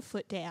 Put your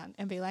foot down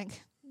and be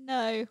like,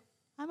 no,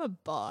 I'm a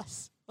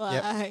boss.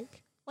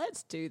 Like,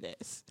 let's do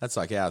this. That's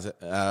like ours.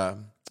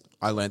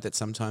 I learnt that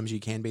sometimes you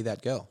can be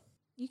that girl.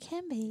 You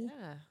can be.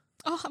 Yeah.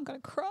 Oh, I'm gonna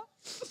cry.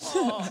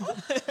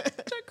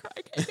 Don't cry,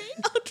 Katie.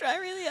 I'll try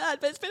really hard,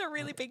 but it's been a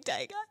really big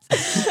day,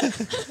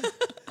 guys.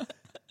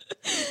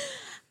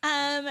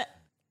 I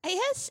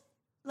guess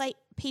like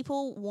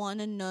people want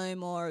to know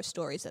more of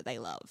stories that they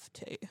love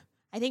too.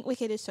 I think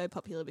Wicked is so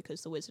popular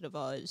because The Wizard of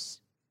Oz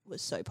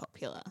was so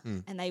popular,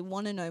 and they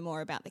want to know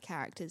more about the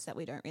characters that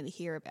we don't really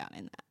hear about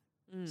in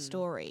that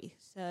story.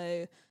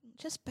 So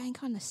just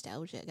bank on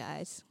nostalgia,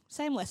 guys.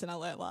 Same lesson I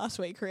learned last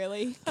week,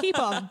 really. Keep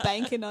on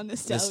banking on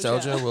nostalgia.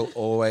 Nostalgia will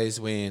always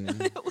win.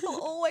 It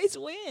will always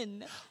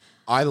win.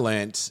 I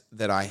learnt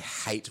that I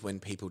hate when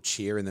people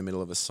cheer in the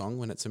middle of a song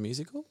when it's a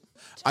musical.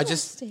 I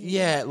just, don't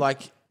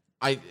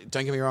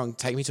get me wrong,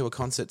 take me to a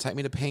concert, take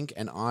me to Pink,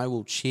 and I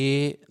will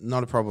cheer,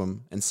 not a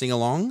problem, and sing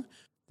along.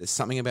 There's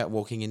something about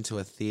walking into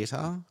a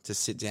theatre to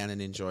sit down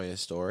and enjoy a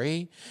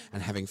story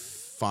and having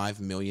 5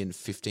 million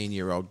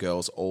 15-year-old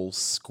girls all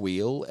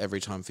squeal every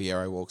time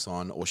Fiero walks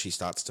on or she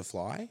starts to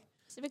fly.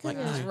 Is it because it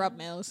was Rob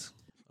Mills?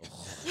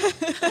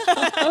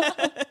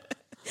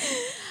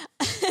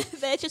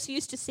 They're just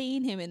used to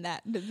seeing him in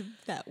that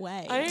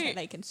way. So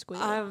they can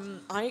squeal.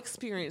 I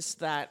experienced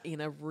that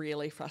in a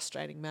really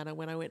frustrating manner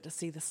when I went to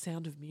see The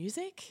Sound of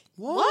Music.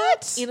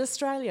 What? In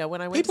Australia,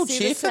 when I went People to see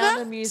cheer The for Sound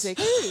that? of Music,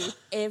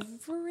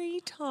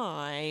 every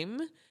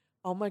time,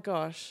 oh my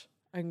gosh,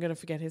 I'm going to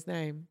forget his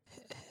name.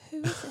 Who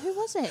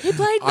was it? He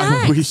played I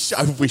Max. wish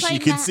you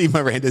Played could Max. see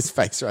Miranda's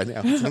face right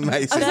now. It's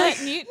amazing. Bert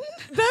Newton?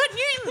 Bert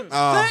Newton.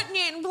 Bert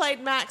Newton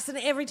played Max, and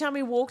every time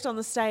he walked on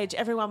the stage,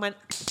 everyone went,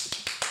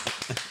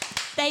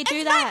 They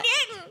do Bert that.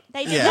 Newton.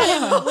 They did Yeah.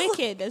 that in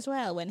Wicked as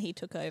well when he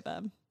took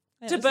over.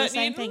 It To was Bert the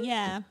same Newton? thing.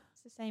 Yeah,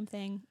 it's the same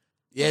thing.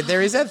 Yeah,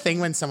 there is that thing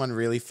when someone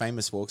really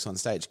famous walks on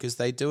stage because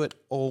they do it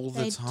all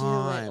the They time. do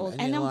it all.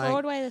 And And you're on like,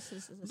 Broadway, this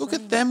is the look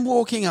same. at them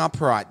walking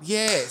upright.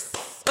 Yes.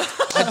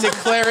 I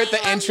declare it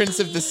the entrance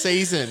of the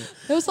season.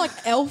 There was like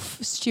Elf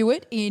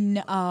Stewart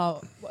in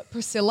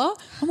Priscilla.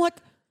 I'm like,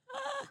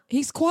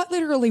 he's quite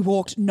literally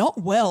walked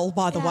not well,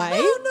 by the way.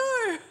 oh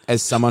no.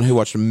 As someone who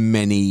watched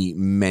many,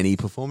 many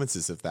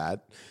performances of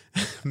that,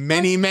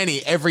 many,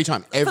 every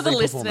time, every For the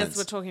listeners, performance.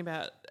 we're talking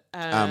about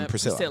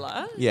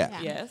Priscilla. Yeah.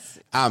 Yes.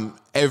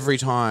 Every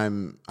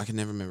time, I can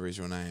never remember his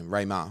real name,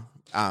 Ray Ma,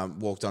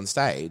 walked on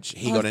stage,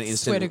 he got an I instant...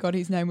 swear to God,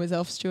 his name was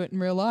Elf Stewart in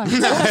real life.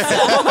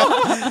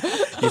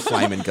 You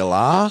flaming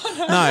galah.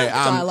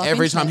 No, love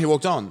every time internet. he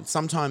walked on,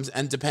 sometimes,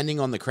 and depending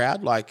on the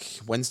crowd, like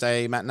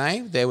Wednesday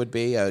matinee, there would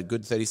be a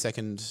good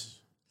 30-second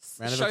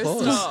round of Show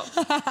applause.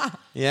 stop.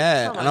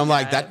 Yeah, Come and on, I'm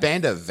like, Dad. that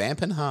band are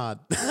vamping hard.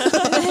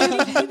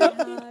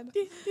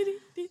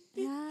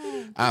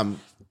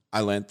 I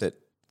learnt that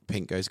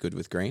pink goes good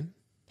with green.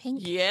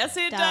 Pink. Yes,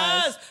 it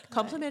does.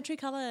 Complementary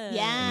colours.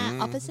 Yeah,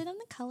 opposite on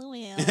the color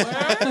wheel.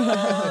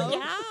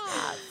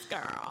 Yes,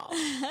 girl.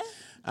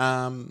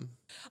 Um,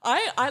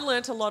 I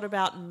learnt a lot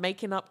about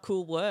making up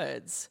cool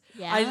words.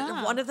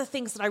 Yeah. One of the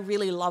things that I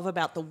really love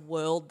about the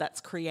world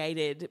that's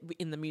created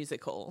in the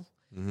musical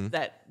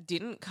that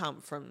didn't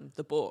come from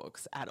the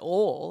books at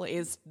all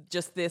is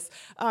just this,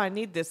 I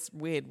need this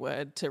weird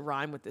word to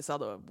rhyme with this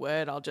other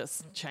word, I'll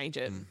just change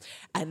it.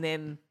 And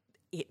then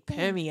it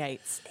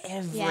permeates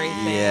everything.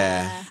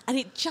 Yeah. And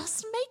it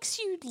just makes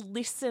you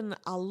listen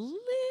a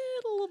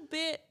little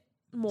bit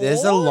more.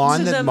 There's a line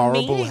to that the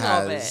Morrible meaning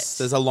of has. it.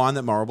 There's a line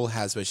that Morrible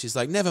has where she's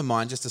like, never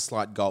mind, just a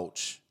slight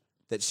gulch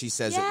that she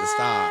says at the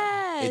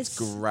start. It's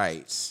Yes.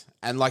 great.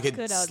 And like it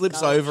Good old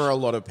slips gulch. over a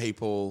lot of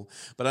people,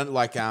 but I don't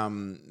like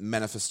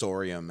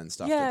manifestorium and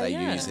stuff that they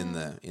use in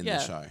the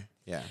show.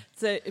 Yeah.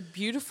 It's a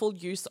beautiful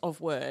use of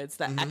words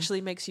that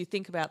actually makes you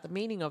think about the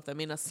meaning of them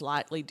in a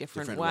slightly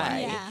different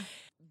way. Yeah.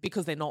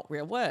 Because they're not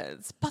real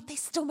words, but they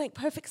still make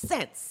perfect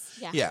sense.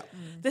 Yeah. Yeah.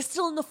 They're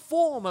still in the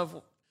form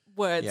of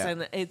words, Yeah.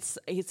 and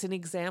it's an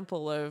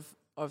example of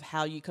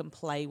how you can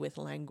play with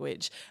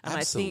language. And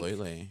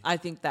Absolutely. I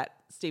think that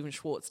Stephen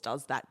Schwartz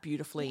does that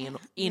beautifully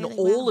in really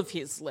all well. of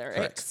his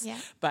lyrics. Yeah.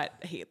 But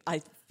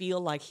I feel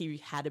like he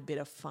had a bit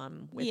of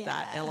fun with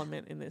that Yeah.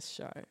 element in this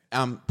show.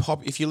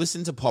 If you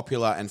listen to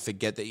Popular and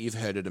forget that you've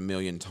heard it a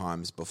million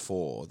times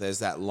before, there's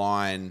that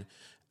line,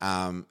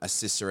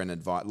 assist and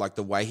advice, like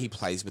the way he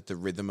plays with the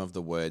rhythm of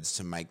the words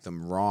to make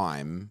them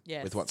rhyme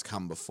Yes. with what's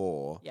come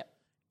before. Yep.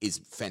 Is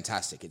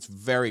fantastic. It's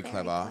very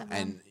clever,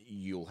 and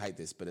you'll hate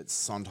this, but it's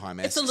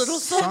Sondheim-esque. It's a little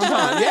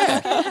Sondheim.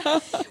 Yeah.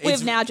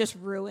 We've now just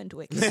ruined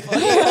Wiki for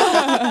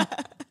you.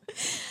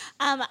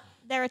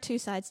 There are two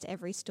sides to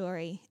every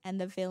story,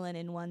 and the villain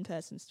in one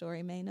person's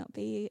story may not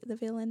be the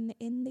villain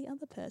in the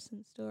other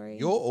person's story.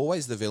 You're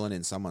always the villain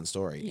in someone's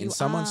story. In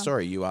someone's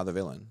story, you are the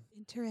villain.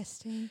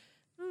 Interesting.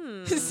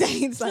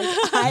 Zane's like,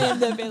 I am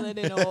the villain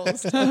in all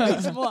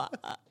stories.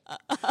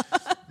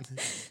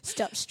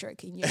 Stop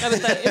stroking your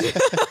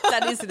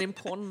That is an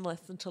important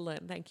lesson to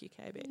learn. Thank you,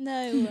 KB.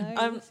 No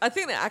worries. I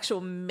think the actual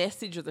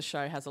message of the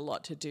show has a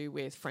lot to do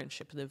with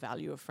friendship, the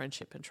value of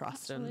friendship and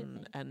trust,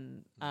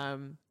 and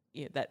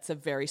that's a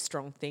very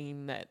strong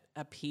theme that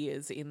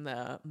appears in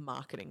the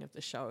marketing of the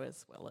show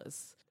as well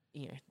as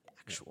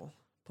actual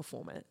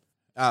performance.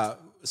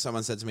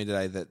 Someone said to me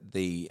today that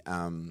the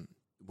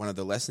one of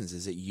the lessons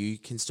is that you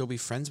can still be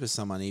friends with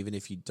someone even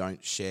if you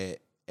don't share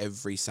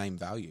every same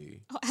value.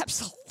 Oh,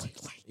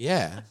 absolutely.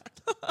 Yeah,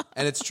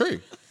 and it's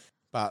true,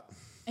 but.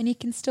 And you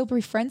can still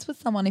be friends with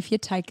someone if you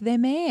take their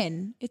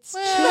man. It's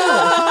chill.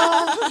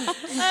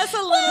 That's a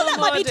little That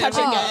might be touch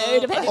and go,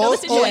 depending on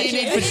the All you situation.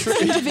 need for It's true,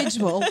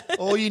 individual.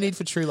 all you need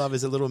for true love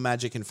is a little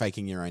magic and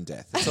faking your own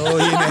death. That's all you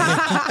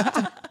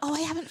need. Oh,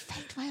 I haven't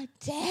faked my own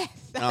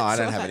death. Oh, I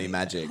don't have any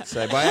magic.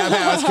 So by our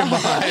powers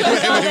combined,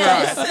 we're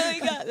right. So we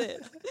got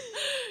this.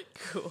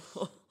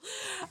 Cool.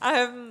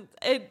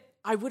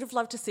 I would have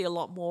loved to see a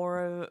lot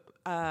more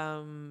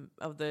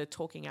of the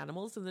talking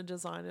animals in the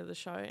design of the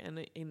show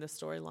and in the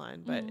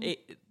storyline, but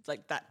it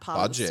like that part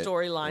Budget, of the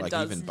storyline like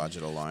does. even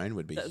budget alone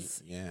would be,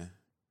 does- yeah.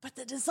 But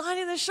the design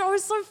of the show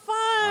is so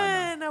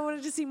fun. I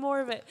wanted to see more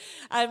of it.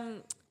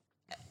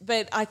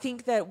 But I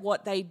think that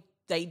what they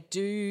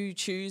do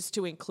choose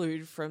to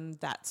include from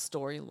that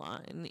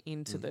storyline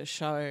into the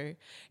show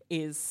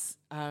is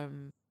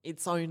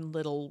its own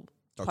little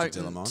Dr.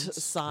 potent Dillamont?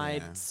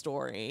 side Yeah.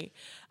 story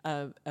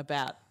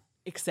about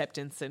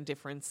acceptance and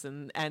difference,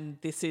 and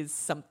this is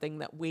something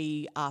that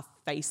we are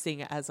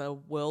facing as a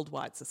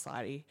worldwide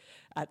society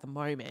at the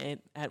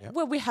moment.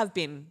 Well, we have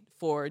been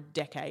for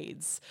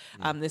decades.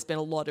 There's been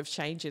a lot of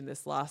change in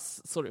this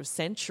last sort of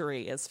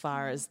century as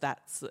far as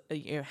that's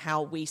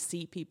how we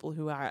see people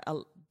who are a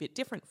bit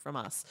different from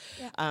us.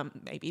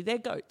 Maybe they're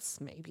goats,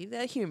 maybe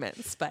they're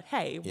humans, but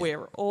hey,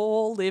 we're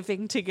all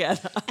living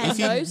together. And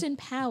those in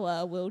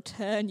power will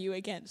turn you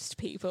against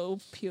people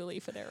purely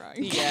for their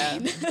own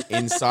gain.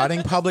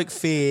 Inciting public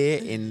fear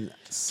in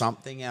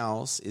something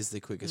else is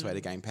the quickest way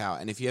to gain power.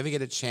 And if you ever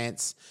get a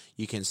chance,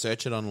 you can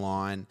search it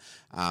online.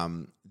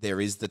 There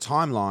is the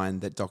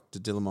timeline that Dr.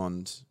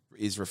 Dillamont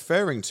is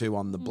referring to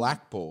on the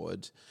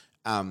blackboard.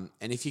 And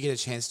if you get a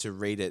chance to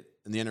read it,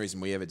 and the only reason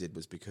we ever did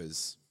was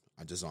because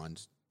I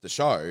designed the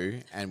show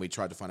and we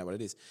tried to find out what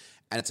it is.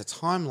 And it's a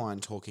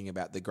timeline talking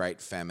about the Great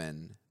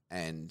Famine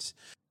and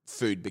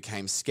food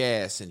became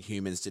scarce and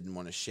humans didn't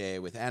want to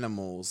share with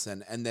animals.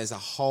 And there's a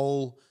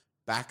whole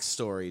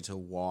backstory to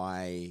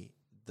why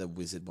the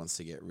wizard wants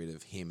to get rid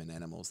of him and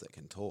animals that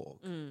can talk.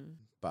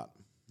 But,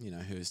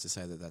 who's to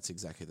say that that's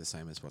exactly the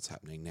same as what's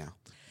happening now?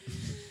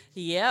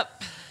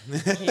 Yep.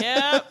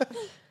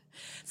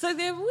 So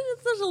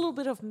there's a little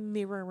bit of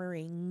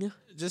mirroring.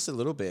 Just a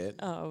little bit.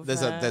 Of,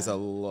 There's a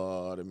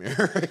lot of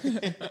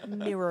mirroring.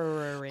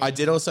 Mirroring. I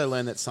did also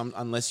learn that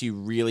unless you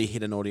really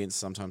hit an audience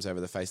sometimes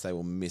over the face, they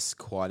will miss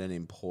quite an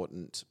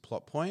important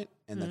plot point.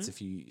 And that's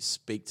if you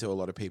speak to a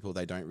lot of people,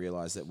 they don't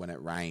realise that when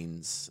it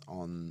rains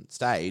on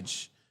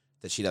stage,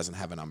 that she doesn't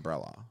have an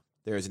umbrella.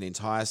 There is an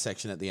entire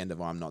section at the end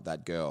of I'm Not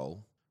That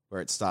Girl where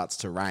it starts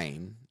to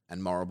rain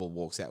and Morrible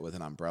walks out with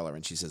an umbrella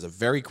and she says a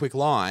very quick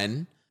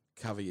line,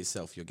 cover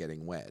yourself, you're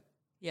getting wet.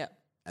 Yep.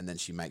 And then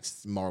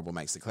Morrible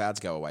makes the clouds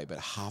go away, but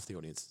half the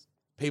audience,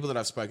 people that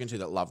I've spoken to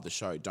that love the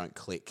show, don't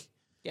click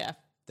Yeah.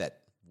 that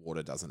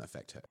water doesn't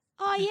affect her.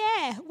 Oh,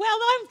 yeah. Well,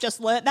 I've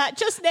just learnt that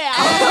just now.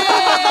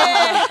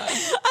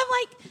 I'm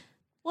like,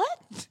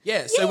 what?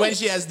 Yeah, so when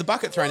she has the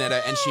bucket thrown at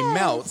her and she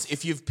melts,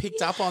 if you've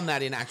picked up on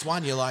that in Act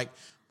 1, you're like,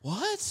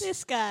 what?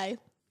 This guy.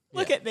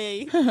 Look at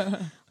me.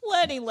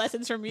 Learning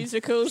lessons from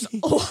musicals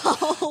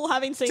while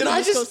having seen Did the I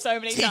musical just so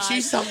many times. teach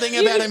you something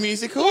about a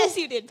musical? Yes,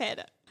 you did,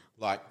 Panda.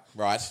 Like,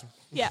 right.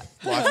 Yeah.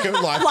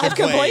 Life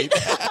complete.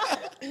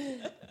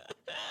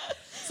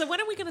 So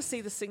when are we going to see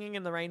the Singing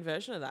in the Rain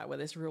version of that where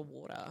there's real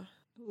water?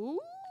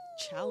 Ooh.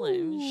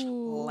 Challenge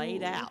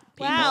laid out.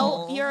 People.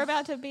 Wow, you're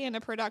about to be in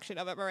a production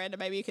of it, Miranda.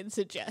 Maybe you can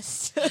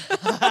suggest. Hey!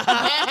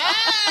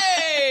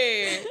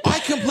 I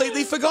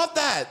completely forgot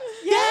that.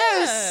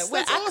 Yeah, Yes, we're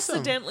that's awesome.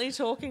 accidentally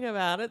talking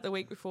about it the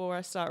week before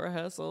I start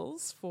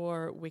rehearsals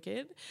for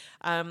Wicked.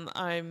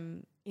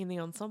 I'm in the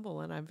ensemble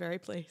and I'm very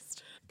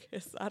pleased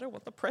because I don't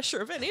want the pressure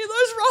of any of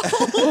those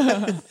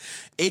roles.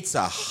 It's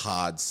a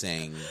hard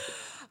sing.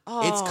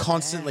 It's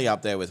constantly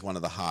up there with one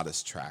of the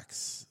hardest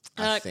tracks,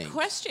 I think.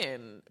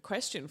 Question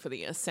for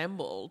the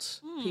assembled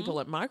people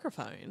at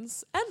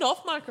microphones and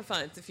off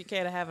microphones, if you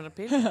care to have an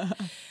opinion.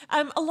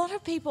 A lot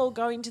of people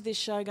go into this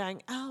show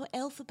going, "Oh,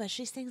 Elphaba,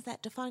 she sings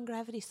that Defying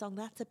Gravity song.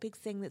 That's a big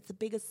thing. That's the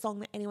biggest song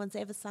that anyone's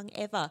ever sung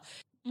ever."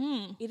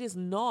 It is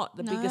not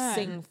the biggest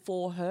thing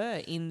for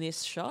her in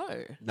this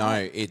show.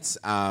 No, it's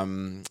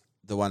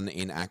the one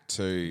in Act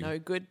 2. No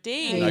Good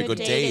Deed. No Good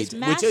Deed,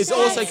 which is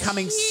also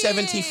coming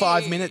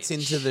 75 minutes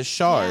into the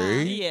show.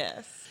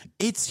 Yes.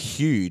 It's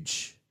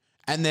huge.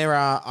 And there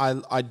are,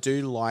 I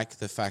do like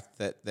the fact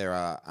that there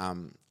are,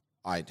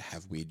 I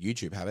have weird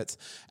YouTube habits,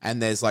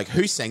 and there's like,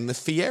 who sang the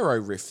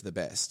Fierro riff the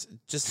best?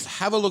 Just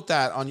have a look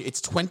that on, it's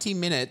 20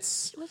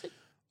 minutes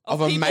of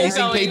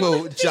amazing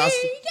people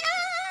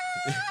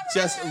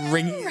just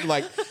ring,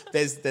 like,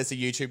 there's a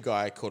YouTube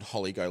guy called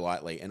Holly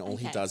Golightly, and all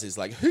he does is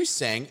like, who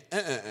sang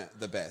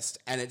the best?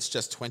 And it's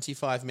just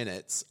 25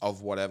 minutes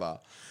of whatever.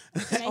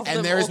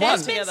 And there is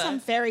one. There's been some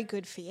very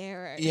good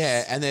Fieros.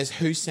 Yeah, and there's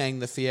who sang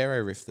the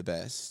Fierro riff the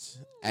best,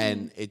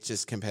 and it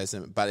just compares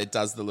them. But it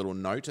does the little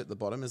note at the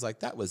bottom is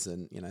like that was a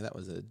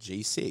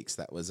G6,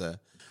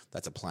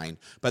 that's a plane.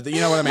 But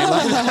you know what I mean?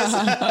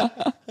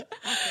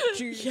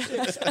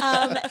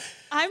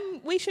 Like,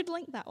 we should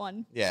link that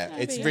one. yeah,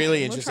 it's Maybe. really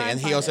We'll interesting, try and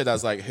he find also it.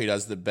 does like who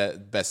does the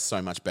best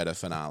so much better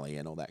finale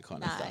and all that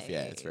kind of stuff.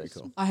 Yeah, it's very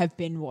cool. I have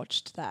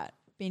watched that.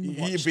 You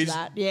Watched binge-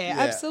 that. Yeah, yeah.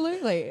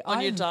 absolutely.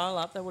 On your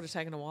dial-up, that would have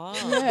taken a while.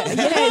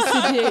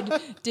 Yes,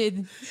 it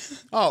did.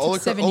 Oh, all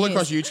 7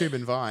 across years. YouTube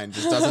and Vine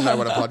just doesn't know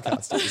what a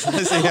podcast is.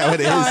 See how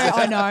it is. No,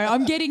 I know.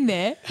 I'm getting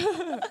there.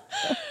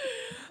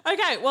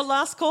 Okay, well,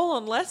 last call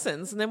on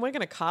lessons, and then we're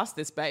going to cast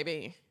this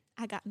baby.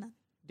 I got none.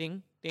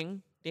 Ding,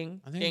 ding, ding,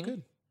 I think ding. I'm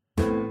good.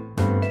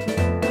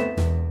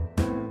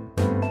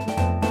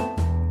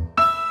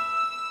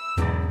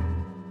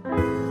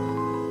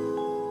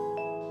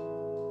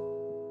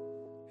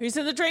 Who's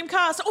in the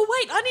Dreamcast? Oh,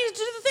 wait, I need to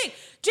do the thing.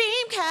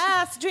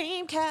 Dreamcast.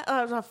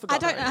 Oh, I forgot. I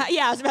don't know.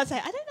 Yeah, I was about to say,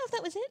 I don't know if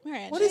that was it,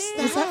 Miranda. What is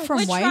that? Is that from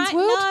We're Wayne's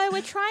World? No,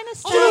 we're trying to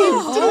start.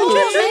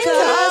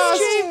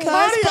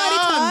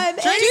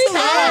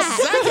 Dreamcast,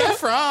 Zac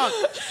Efron.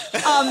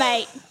 Oh,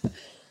 mate.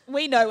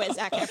 We know where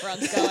Zac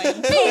Efron's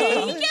going.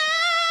 Thank you.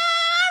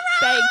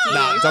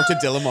 Nah, Dr.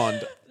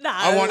 Dillamond. No.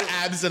 I want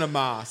abs and a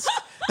mask.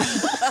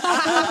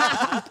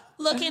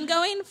 Look, in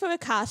going for a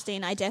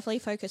casting, I definitely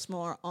focus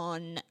more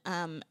on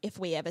if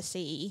we ever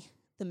see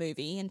the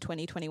movie in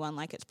 2021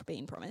 like it's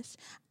been promised.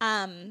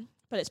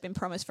 But it's been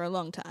promised for a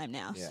long time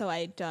now, so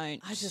I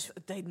don't...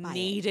 They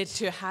needed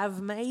to have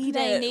made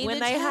They it needed when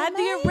they to had have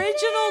the made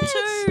original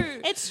it.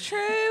 too. It's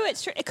true.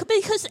 It could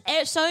be because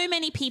so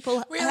many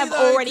people Really, have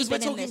though, already 'cause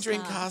been in we're this. talking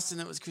Dreamcast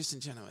and it was Kristen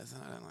Chenoweth,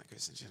 and I don't like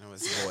Kristen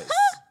Chenoweth's voice.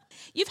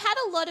 You've had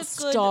a lot of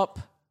good... Stop.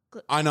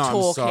 I know, I'm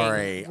Talking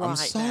sorry. I'm right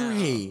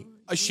sorry.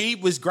 She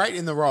was great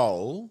in the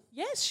role.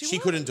 Yes, She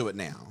couldn't do it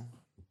now.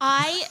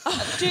 I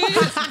do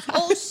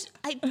also...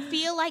 I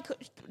feel like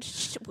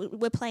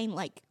we're playing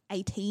like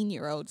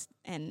 18-year-olds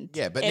and...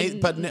 Yeah, but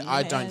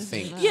I don't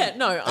think Yeah,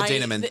 no.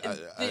 Adina Adele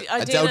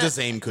Adina,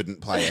 Dazeem couldn't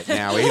play it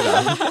now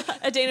either.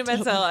 Adina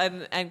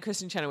Menzel and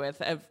Kristen Chenoweth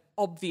have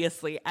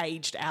obviously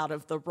aged out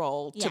of the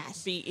role Yes.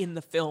 to be in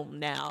the film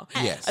now.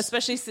 Yes.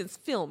 Especially since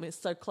film is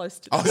so close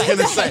to the I was going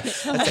to say,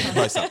 let's take a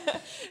close up.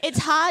 It's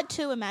hard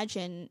to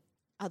imagine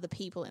other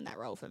people in that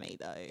role for me,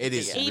 though. It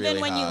is Even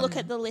really when you hard. look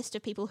at the list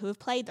of people who have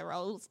played the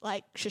roles,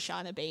 like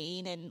Shoshana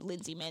Bean and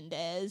Lindsay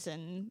Mendez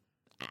and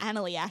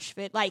Annalie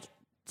Ashford, like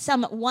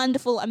some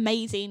wonderful,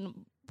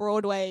 amazing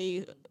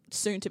Broadway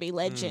soon-to-be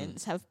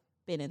legends have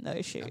been in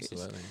those shoes.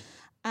 Absolutely.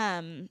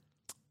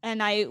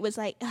 And I was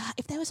like,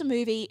 if there was a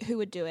movie, who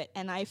would do it?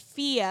 And I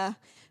fear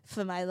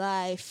for my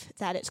life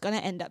that it's going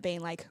to end up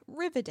being like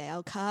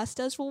Riverdale cast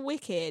as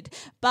Wicked.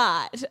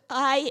 But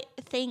I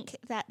think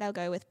that they'll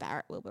go with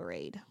Barrett Wilbur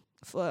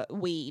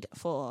Weed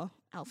for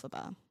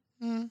Elphaba.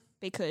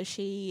 Because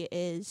she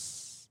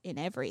is in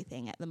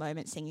everything at the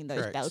moment, singing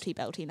those Correct.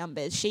 belty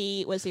numbers.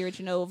 She was the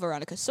original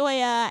Veronica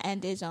Sawyer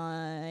and is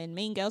on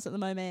Mean Girls at the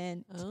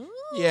moment.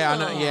 Yeah, I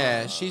know.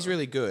 Yeah, she's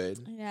really good.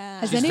 Yeah.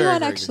 Has She's anyone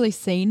very actually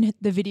seen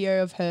the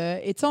video of her?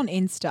 It's on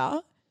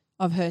Insta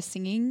of her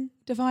singing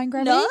Defying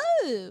Gravity.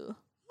 No.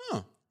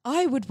 Huh.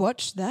 I would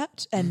watch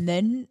that and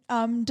then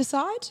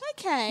decide.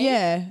 Okay.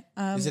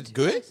 Yeah. Is it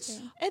good? It's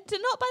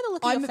not by the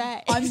look of your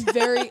face.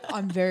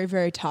 I'm very,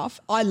 very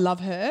tough. I love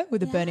her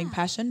with a burning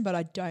passion, but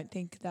I don't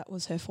think that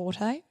was her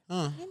forte.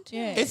 Yeah.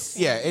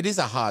 It is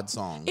a hard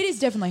song. It is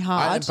definitely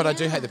hard. But I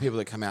do hate the people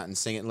that come out and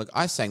sing it. Look,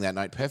 I sang that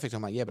note perfect.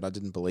 I'm like, yeah, but I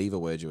didn't believe a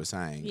word you were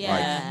saying.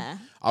 Yeah. Like,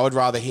 I would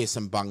rather hear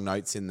some bung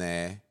notes in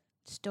there,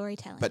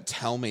 Storytelling. but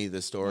tell me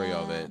the story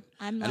of it.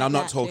 I'm And like I'm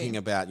not that talking too.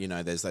 about,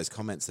 there's those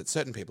comments that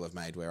certain people have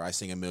made where I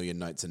sing a million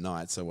notes a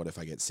night. So what if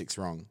I get 6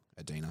 wrong,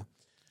 Adina?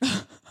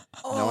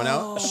 No one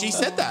else? She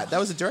said that. That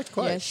was a direct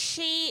quote.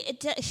 She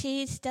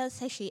does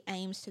say she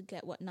aims to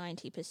get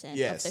 90%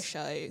 Yes. of the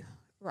show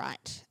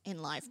right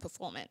in live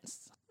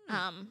performance.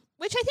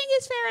 Which I think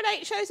is fair at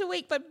 8 shows a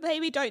week, but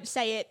maybe don't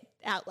say it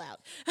out loud.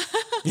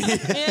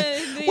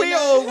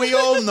 We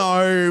all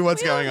know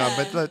what's going on,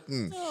 but But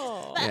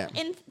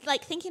in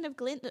thinking of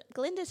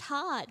Glinda's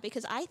hard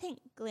because I think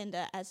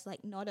Glinda as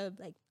not a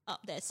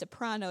up there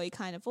soprano-y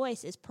kind of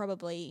voice is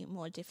probably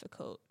more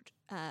difficult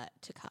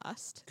to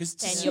cast 'Cause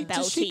than does your she- belty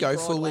does she go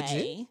full Broadway.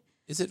 legit?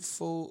 Is it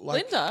full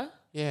like Linda?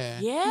 Yeah.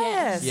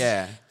 Yes.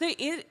 Yeah.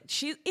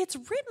 It's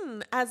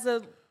written as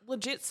a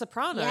legit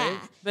soprano, Yeah.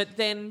 but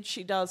then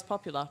she does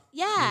popular.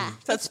 Yeah,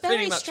 That's it's very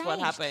pretty much what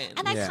strange. happened.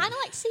 And I Yeah. kind of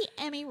like to see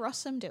Emmy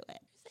Rossum do it.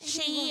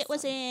 She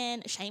was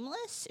in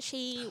Shameless.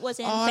 She was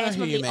in Oh, I know Phantom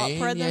who of you the mean.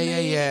 Opera. The Yeah, yeah,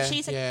 movie. yeah,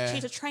 She's a yeah.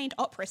 she's a trained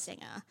opera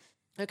singer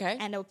Okay.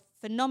 and a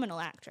phenomenal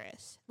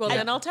actress. Well,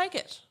 then I'll take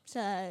it.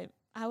 So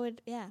I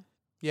would,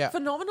 Yeah.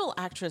 Phenomenal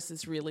actress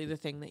is really the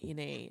thing that you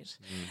need.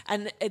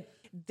 And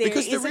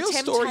Because the real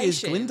story is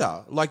temptation.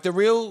 Glinda. Like the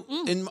real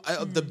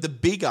the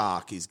big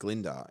arc is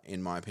Glinda,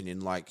 in my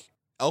opinion. Like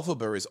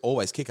Elphaba is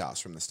always kick-ass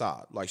from the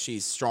start. Like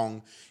she's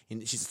strong.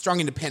 She's a strong,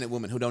 independent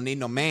woman who don't need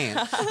no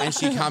man. And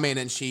she come in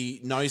and she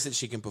knows that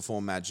she can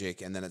perform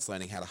magic, and then it's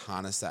learning how to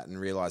harness that and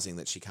realizing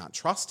that she can't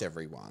trust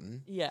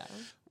everyone. Yeah.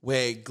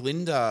 Where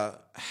Glinda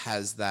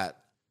has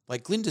that,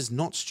 like Glinda's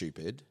not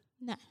stupid.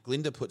 no.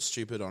 Glinda puts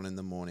stupid on in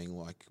the morning,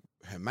 like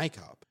her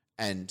makeup,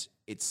 and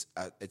it's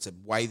a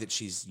way that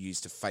she's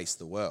used to face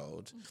the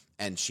world,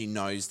 and she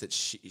knows that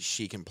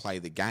she can play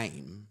the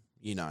game.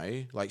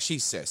 Like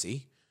she's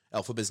Cersei,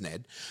 Elphaba's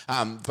Ned,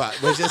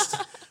 but we're just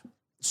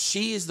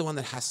she is the one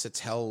that has to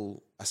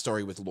tell a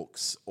story with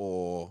looks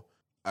or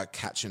a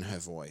catch in her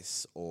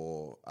voice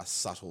or a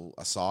subtle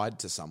aside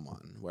to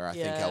someone. Where I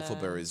think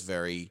Elphaba is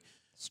very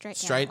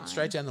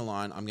straight down the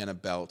line. I'm going to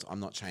belt.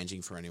 I'm not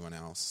changing for anyone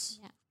else.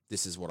 Yeah.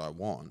 This is what I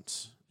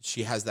want.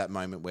 She has that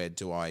moment where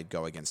do I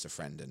go against a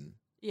friend and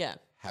Yeah.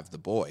 have the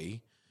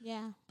boy?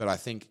 Yeah. But I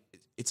think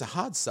it's a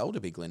hard sell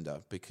to be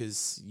Glinda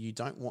because you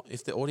don't want,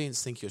 if the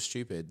audience think you're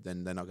stupid,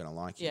 then they're not going to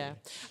like you. Yeah.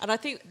 And I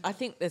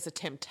think there's a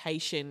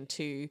temptation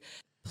to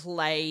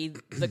play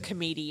the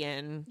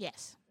comedian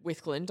Yes.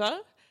 with Glinda.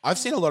 I've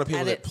seen a lot of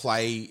people And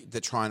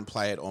that try and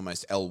play it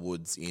almost Elle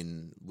Woods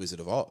in Wizard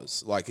of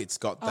Oz. Like it's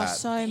got that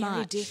so Very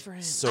much. different.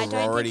 I don't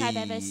sorority. think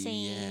I've ever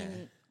seen yeah.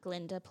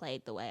 Glinda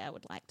played the way I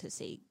would like to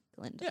see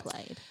Glinda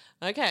played.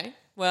 Okay.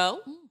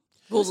 Well,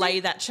 we'll lay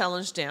that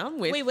challenge down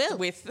with We will.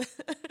 with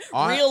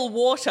I- real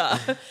water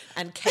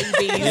and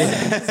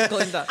KB's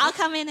Glinda. I'll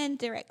come in and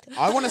direct it.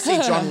 I want to see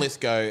John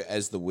Lithgow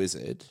as the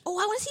wizard. Oh,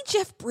 I want to see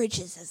Jeff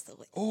Bridges as the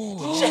wizard.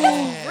 Oh,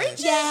 Jeff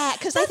Bridges? Yeah,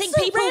 because I think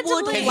so people would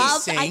randomly-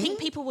 love. Can he I sing? think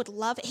people would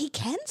love it. He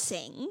can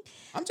sing.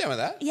 I'm down with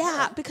that.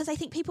 Yeah, because I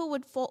think people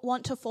would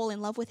want to fall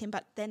in love with him,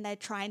 but then they're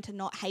trying to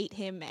not hate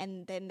him,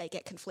 and then they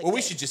get conflicted. Well,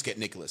 we should just get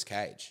Nicolas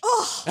Cage.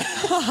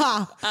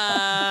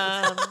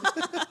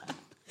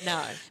 No.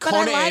 But Con I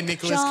Air like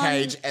Nicolas John-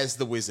 Cage as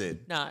the wizard.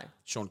 No.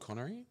 Sean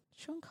Connery?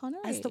 Sean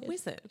Connery As the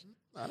wizard.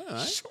 I don't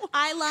know.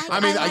 I like. I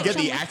mean, I like get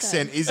John the Lithgow.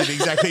 accent isn't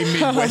exactly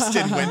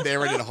Midwestern when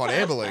they're in a hot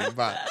air balloon,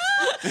 but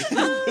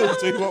we'll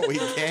do what we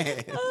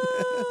can.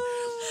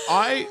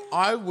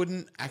 I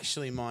wouldn't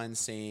actually mind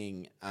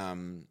seeing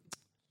Neil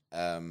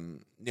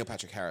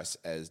Patrick Harris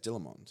as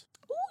Dillamond.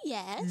 Oh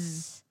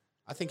yes,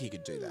 I think he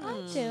could do that.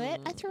 I'd do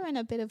it. I threw in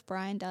a bit of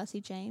Brian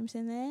Darcy James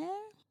in there,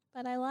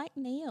 but I like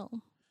Neil.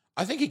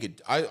 I think he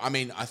could. I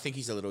mean, I think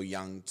he's a little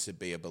young to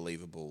be a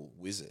believable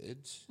wizard.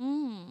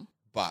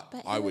 But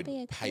But I he would would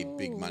be a pay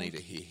big money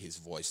cool- to hear his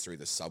voice through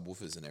the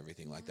subwoofers and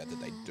everything like that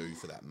they do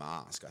for that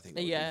mask. I think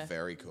it would Yeah. be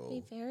very cool.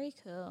 Be very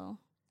cool.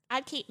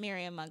 I'd keep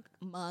Miriam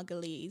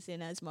Margolyes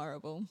in as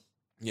Morrible.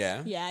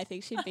 Yeah. Yeah, I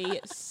think she'd be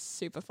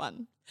super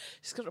fun.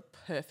 She's got a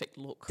perfect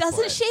look. Doesn't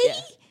for it. she?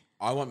 Yeah.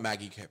 I want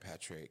Maggie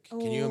Kirkpatrick.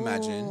 Can you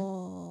imagine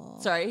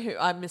Sorry,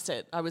 I missed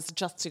it. I was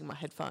adjusting my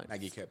headphones.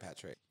 Maggie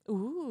Kirkpatrick?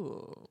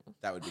 Ooh.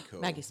 That would be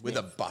cool. Maggie With a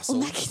Smith. bustle.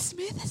 Maggie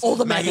Smith. Is All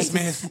the Maggie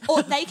Maggies. Smith.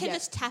 Or they can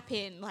just tap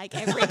in like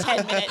every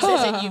 10 minutes.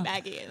 There's a new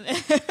Maggie in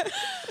there.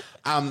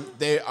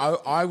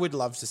 I would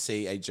love to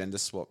see a gender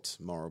swapped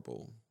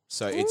Morrible.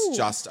 So it's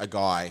just a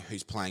guy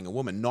who's playing a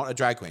woman, not a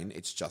drag queen.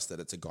 It's just that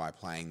it's a guy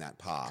playing that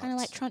part. Kind of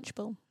like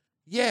Trunchbull.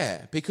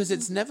 Yeah, because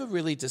it's never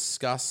really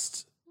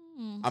discussed.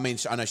 I mean,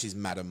 I know she's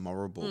Madame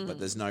Morrible, but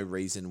there's no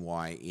reason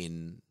why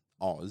in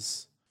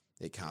Oz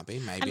it can't be.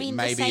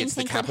 Maybe it's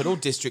the capital.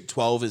 District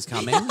 12 is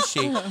coming.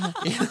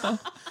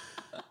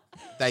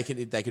 They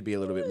could be a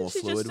little bit more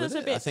fluid with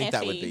it. I think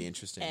that would be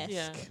interesting.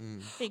 Yeah.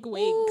 Big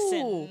wigs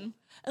and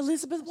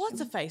Elizabeth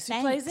What's-Her-Face,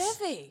 who plays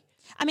Effie.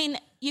 I mean,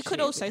 you could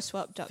also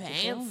swap Dr.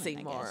 Fancy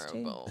Dillman, I guess, too.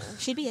 Marble.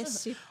 She'd be a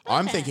super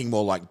I'm fan. thinking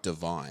more like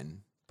Divine,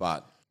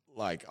 but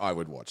like I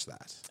would watch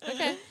that.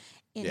 Okay.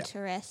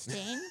 Interesting.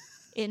 Beg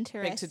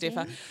Interesting. to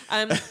differ.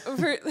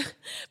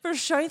 For a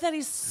show that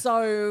is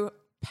so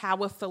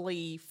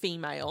powerfully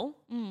female,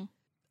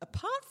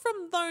 apart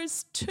from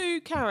those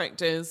two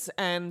characters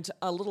and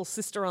a little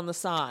sister on the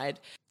side.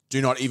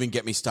 Do not even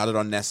get me started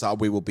on Nessa.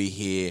 We will be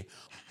here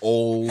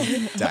all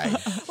day.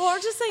 Well,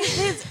 I'm just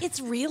saying,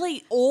 it's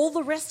really all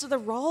the rest of the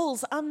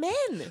roles are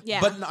men. Yeah.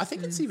 But I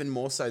think it's even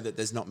more so that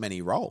there's not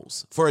many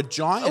roles. For a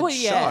giant show,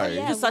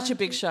 Yeah. For such a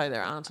big show,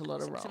 there aren't a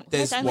lot of roles.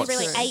 there's only what,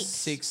 really 8.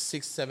 six,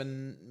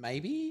 7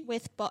 maybe?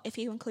 With Bok, if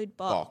you include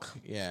Bok,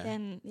 yeah.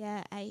 then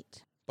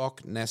 8.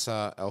 Bok,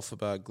 Nessa,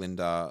 Elphaba,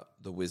 Glinda,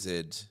 the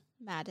Wizard,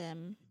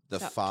 Madam, the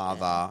Doctor,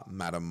 Father,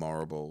 Madame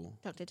Morrible,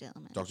 Dr.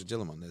 Dillman. Dr.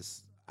 Dillamon.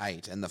 There's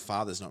 8, and the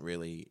Father's not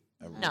really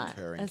a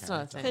recurring that's not a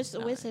character. thing. Because the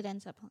wizard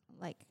ends up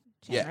like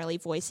generally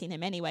voicing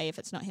him anyway if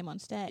it's not him on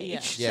stage.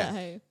 Yeah. Yeah.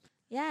 So,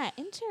 yeah,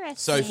 interesting.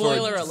 So for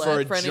Spoiler a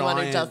alert for anyone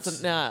who giant-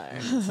 doesn't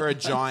know. For a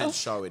giant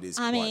show, it is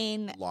I quite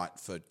mean- light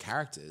for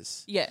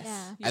characters. Yes.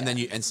 Yeah. And then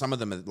and some of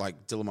them are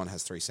like Dillamon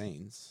has 3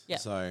 scenes. Yeah.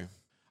 So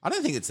I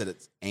don't think it's that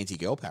it's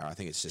anti-girl power. I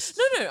think it's just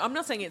No, I'm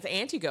not saying it's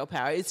anti-girl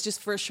power. It's just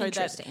for a show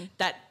Interesting.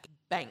 that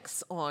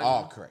banks on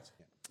Oh, correct.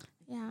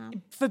 yeah.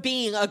 for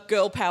being a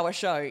girl power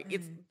show.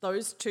 It's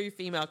those two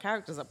female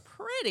characters are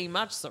pretty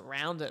much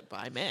surrounded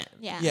by men.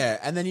 Yeah. Yeah,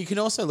 and then you can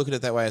also look at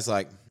it that way as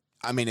like,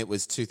 I mean, it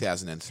was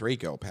 2003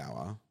 girl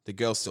power. The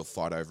girls still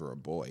fight over a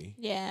boy.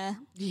 Yeah.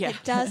 Yeah.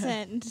 It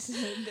doesn't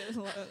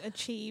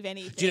achieve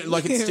anything. Do you know,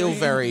 like it's still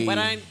very. When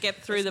I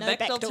get through the no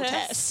Bechdel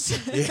test.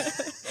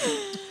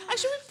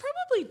 Actually, it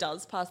probably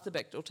does pass the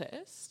Bechdel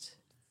test.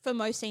 For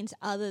most scenes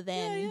other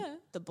than yeah.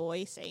 the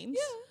boy scenes.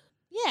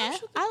 Yeah. Yeah.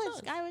 sure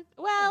I would,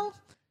 well,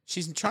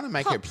 She's trying to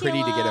make her pretty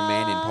to get a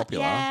man in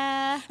popular.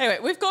 Yeah. Anyway,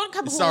 we've gone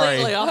completely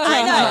Sorry. off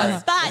I track.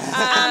 know,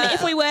 but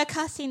if we were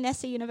casting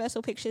Nessa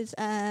Universal Pictures,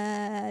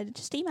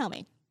 just email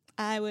me.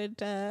 I would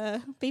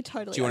be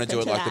totally. Do you want to do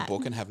it open like that. the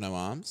book and have no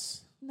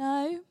arms?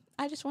 No,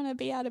 I just want to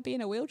be able to be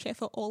in a wheelchair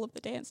for all of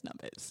the dance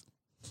numbers.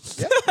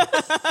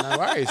 No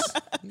worries.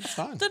 It's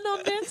fine. The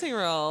non-dancing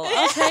role.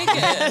 I'll take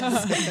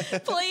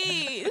it.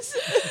 Please.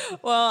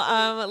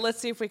 Well, let's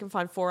see if we can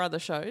find 4 other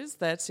shows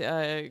that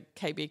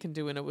KB can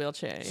do in a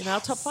wheelchair in our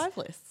top 5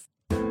 lists.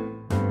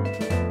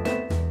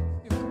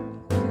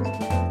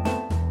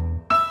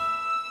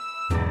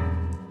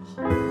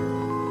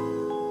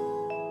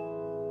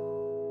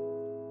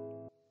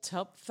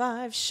 Top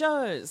 5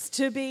 shows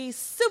to be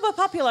super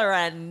popular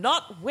and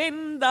not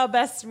win the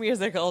best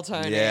musical,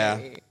 Tony. Yeah,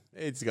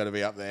 it's got to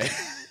be up there.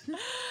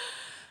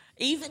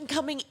 Even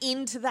coming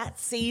into that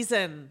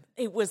season,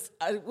 it was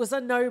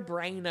a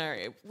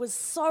no-brainer. It was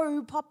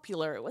so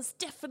popular. It was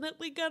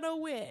definitely gonna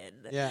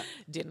win. Yeah.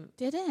 Didn't.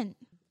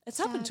 It's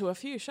Sad. happened to a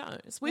few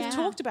shows. We've Yeah.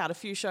 talked about a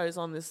few shows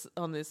on this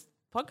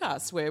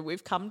podcast where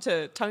we've come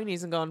to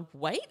Tony's and gone,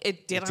 wait,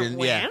 it didn't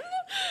win? yeah.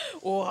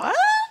 What?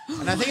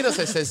 And I think it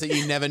also says that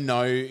you never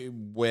know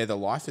where the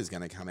life is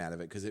going to come out of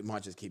it because it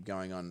might just keep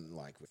going on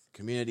like with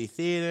community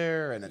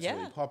theatre and it's Yeah.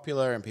 really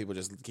popular and people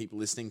just keep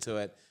listening to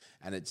it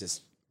and it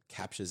just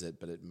captures it,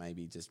 but it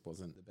maybe just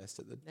wasn't the best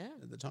at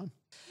the time.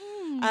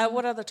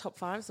 What other top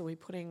 5s are we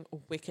putting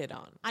Wicked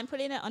on? I'm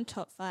putting it on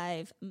top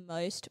 5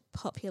 most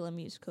popular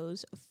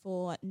musicals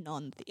for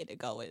non-theatre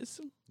goers.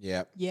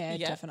 Yeah. Yeah,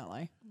 Yeah.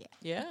 definitely.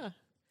 Yeah.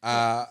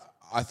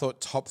 I thought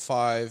top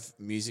 5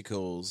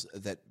 musicals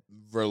that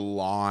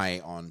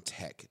rely on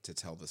tech to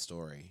tell the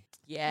story.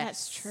 Yes.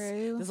 That's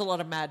true. There's a lot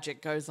of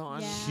magic goes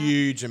on. Yeah.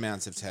 Huge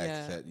amounts of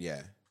tech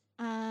Yeah.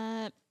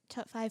 that,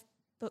 Top 5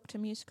 book to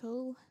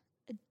musical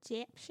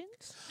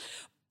adaptations.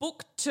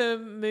 Book to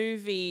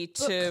movie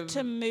to Book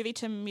to movie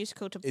to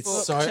musical to It's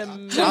book so to other,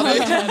 movie.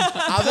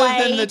 other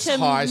than the to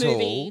title,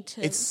 movie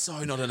to- it's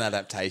so not an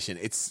adaptation.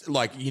 It's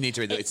like you need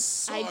to read it. It's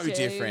so I do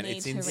different. need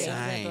It's to read the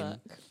insane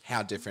book.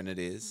 how different it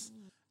is.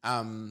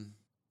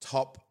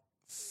 Top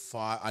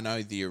 5. I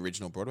know the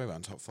original Broadway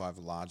one. Top 5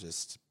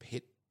 largest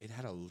pit. It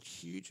had a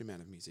huge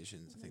amount of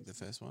musicians. I think the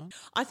first one.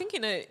 I think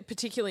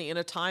particularly in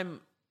a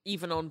time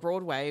even on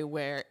Broadway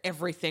where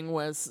everything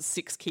was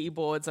 6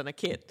 keyboards and a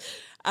kit.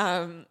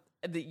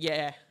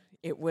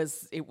 It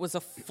was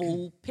a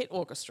full pit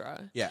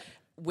orchestra. Yeah.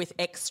 With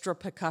extra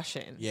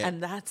percussion. Yeah.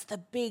 And that's the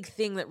big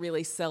thing that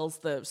really sells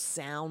the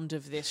sound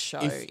of this show.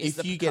 is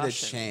If the you get a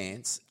percussion.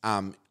 chance,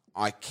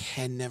 I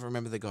can never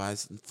remember the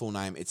guy's full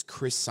name. It's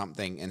Chris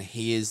something, and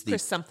he is the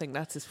Chris something,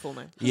 that's his full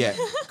name. Yeah,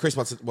 Chris.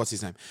 What's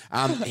his name?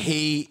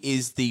 He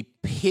is the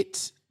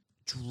pit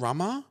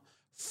drummer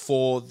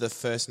for the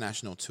first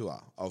national tour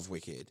of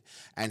Wicked.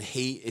 And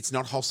it's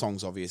not whole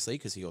songs, obviously,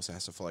 because he also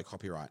has to follow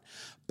copyright,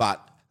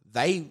 but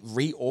they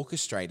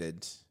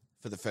reorchestrated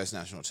for the first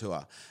national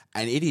tour,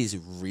 and it is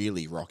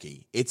really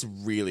rocky. It's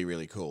really,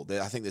 really cool.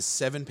 I think there's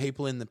 7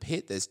 people in the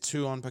pit. There's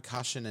 2 on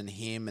percussion and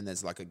him, and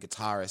there's like a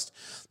guitarist.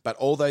 But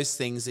all those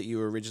things that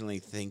you originally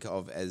think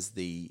of as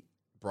the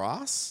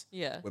brass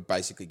were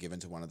basically given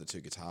to one of the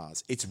 2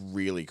 guitars. It's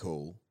really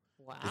cool.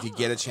 Wow. If you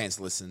get a chance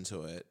to listen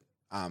to it,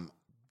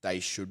 they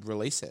should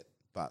release it,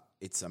 but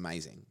it's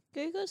amazing.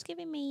 Google's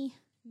giving me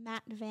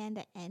Matt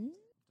Vander En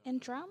in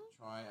drum.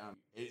 Try.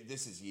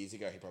 This is years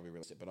ago. He probably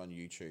released it, but on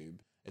YouTube,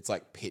 it's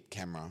like pit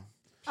camera.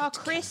 Oh,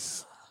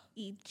 Chris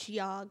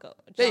Igiago.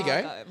 There you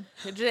go.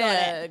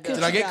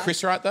 Did I get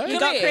Chris right though? You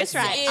got Chris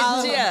right.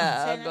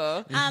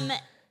 Igiago.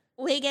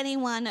 We're getting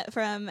one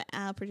from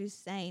our producer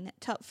saying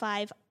top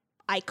 5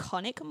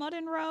 iconic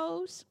modern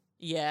roles.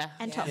 Yeah.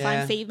 And top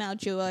 5 female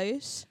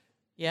duos.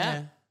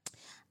 Yeah.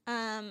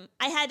 I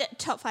had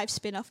top 5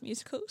 spin-off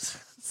musicals.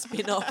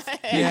 Spin-off.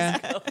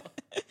 Yeah.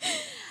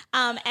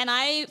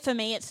 And for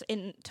me, it's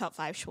in top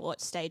 5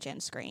 Schwartz, stage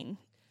and screen.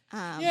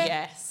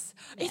 Yes.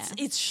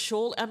 It's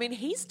short. I mean,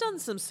 he's done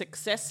some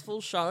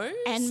successful shows.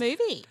 And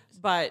movies.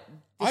 But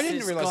I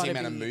didn't realise the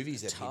amount of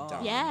movies that he'd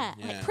done. Yeah.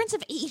 Like Prince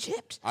of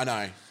Egypt. I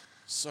know.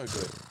 So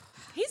good.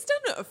 He's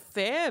done a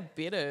fair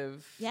bit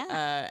of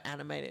Yeah.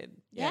 animated.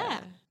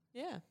 Yeah.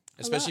 Yeah.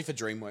 Especially for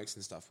DreamWorks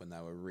and stuff when they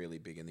were really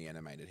big in the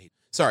animated hit.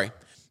 Sorry.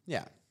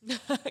 Yeah.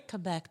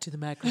 Come back to the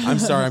microphone. I'm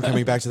sorry, I'm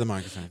coming back to the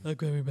microphone. I'm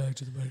coming back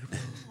to the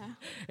microphone.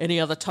 Any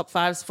other top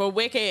 5s for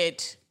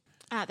Wicked?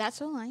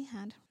 That's all I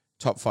had.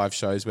 Top 5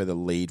 shows where the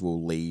lead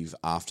will leave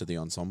after the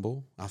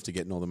ensemble, after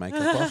getting all the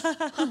makeup off.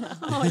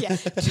 Oh, yeah.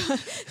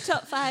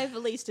 Top 5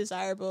 least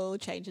desirable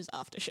changes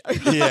after show.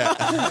 Yeah.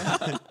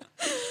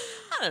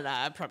 I don't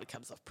know. It probably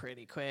comes off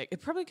pretty quick. It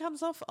probably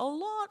comes off a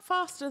lot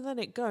faster than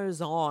it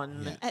goes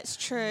on. Yeah. That's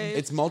true.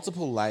 It's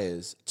multiple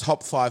layers.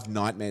 Top 5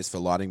 nightmares for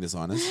lighting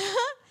designers.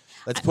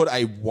 Let's put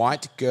a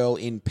white girl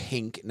in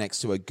pink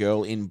next to a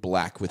girl in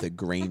black with a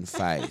green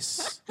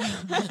face.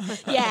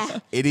 Yeah.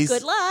 It is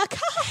good luck.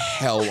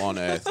 hell on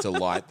earth to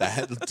light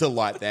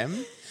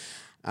them.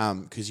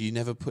 Because you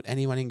never put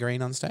anyone in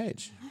green on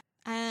stage.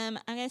 I'm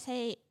going to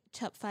say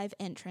top 5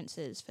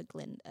 entrances for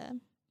Glinda.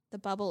 The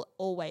bubble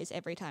always,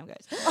 every time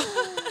goes.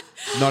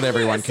 Not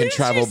everyone can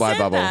travel by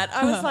bubble.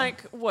 I was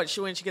like, what,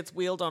 when she gets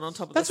wheeled on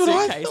top of That's the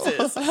what I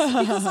suitcases?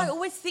 Because I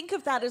always think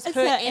of that as her her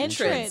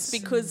entrance entrance.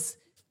 because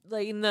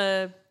in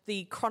the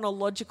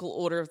chronological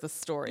order of the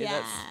story, Yeah.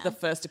 that's the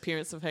first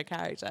appearance of her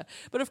character.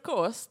 But of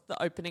course,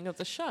 the opening of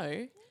the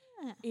show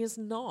is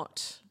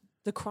not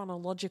the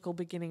chronological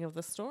beginning of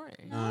the story.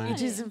 No.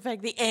 It is, in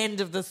fact, the end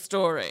of the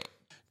story.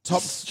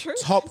 Top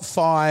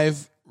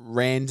 5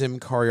 random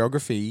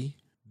choreography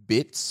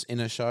bits in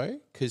a show,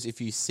 because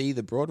if you see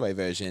the Broadway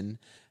version,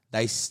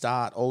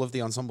 all of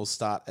the ensembles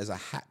start as a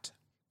hat.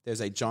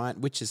 There's a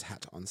giant witch's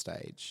hat on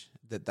stage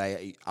that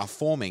they are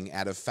forming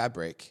out of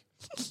fabric.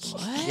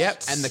 What?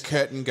 Yep, and the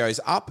curtain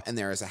goes up, and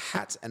there is a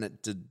hat, and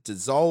it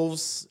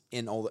dissolves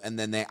in and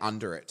then they're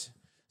under it.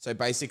 So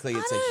basically,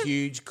 it's a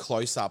huge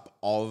close up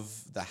of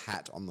the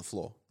hat on the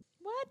floor.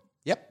 What?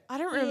 Yep, I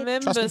don't Trust me.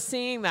 remember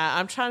seeing that.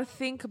 I'm trying to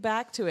think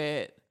back to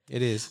it.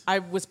 it is. I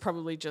was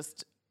probably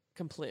just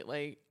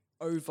completely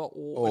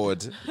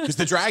overawed. Because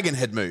the dragon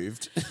had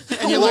moved,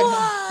 and you're like,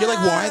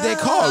 why are there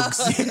cogs?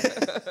 There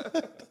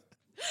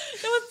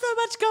was so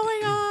much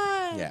going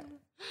on. Yeah,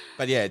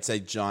 but yeah, it's a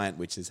giant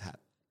witch's hat.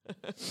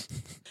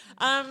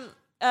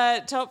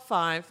 Top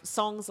 5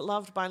 songs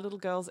loved by little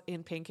girls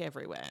in pink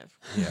everywhere.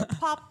 Yeah.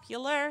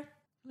 Popular.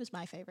 It was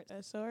my favorite.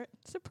 I saw it.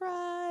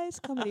 Surprise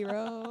comedy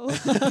role.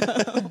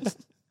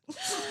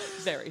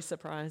 Very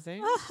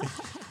surprising.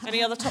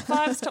 Any other top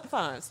 5s? Top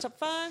 5s? Top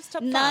 5s?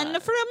 Top 5s? None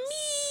from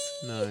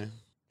me. No,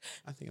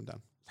 I think I'm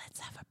done. Let's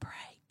have a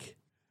break.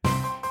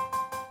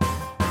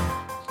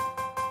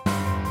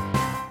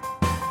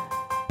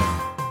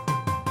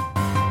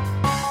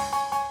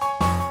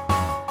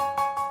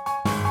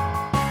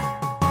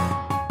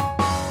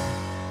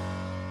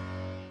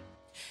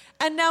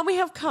 And now we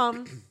have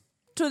come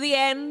to the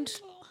end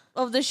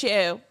of the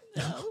show.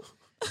 No.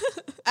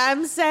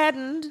 I'm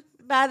saddened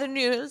by the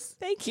news.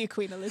 Thank you,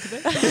 Queen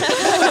Elizabeth.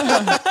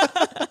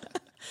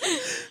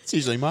 It's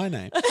usually my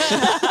name.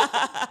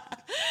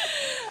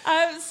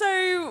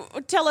 So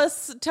tell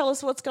us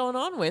what's going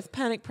on with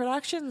Panic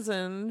Productions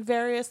and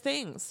various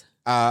things.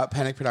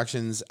 Panic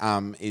Productions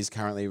is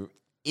currently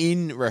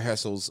in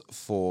rehearsals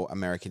for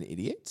American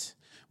Idiot.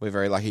 We're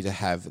very lucky to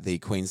have the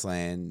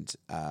Queensland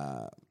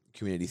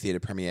Community Theatre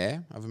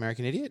premiere of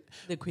American Idiot.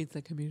 The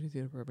Queensland Community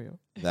Theatre premiere.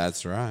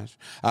 That's right.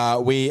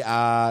 We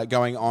are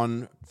going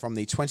on from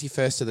the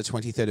 21st to the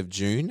 23rd of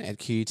June at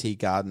QUT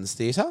Gardens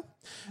Theatre.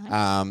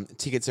 Nice.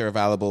 Tickets are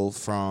available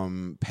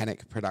from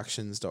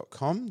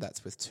panicproductions.com.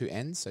 That's with 2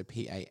 N's, so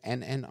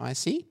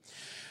PANNIC.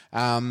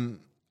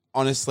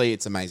 honestly,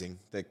 it's amazing.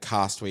 The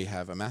cast we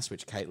have amassed,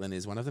 which Caitlin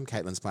is one of them.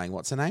 Caitlin's playing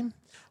What's Her Name?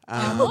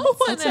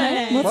 What's her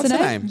name? What's her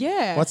name?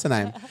 Yeah. What's her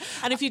name?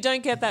 And if you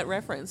don't get that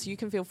reference, you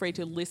can feel free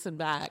to listen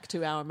back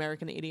to our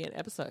American Idiot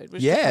episode,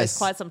 which Yes. was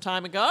quite some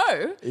time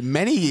ago.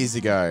 Many years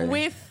ago.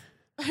 With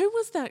who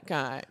was that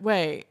guy?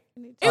 Wait,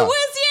 it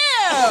was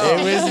you.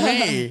 It was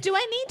me. Do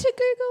I need to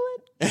Google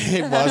it?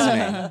 It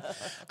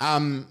was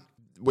me.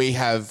 We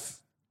have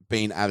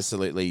been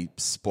absolutely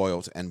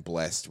spoilt and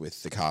blessed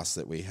with the cast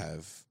that we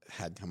have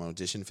had come on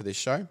audition for this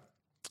show.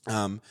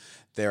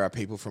 There are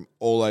people from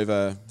all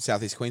over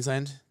Southeast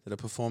Queensland that are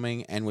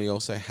performing, and we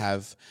also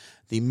have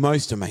the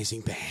most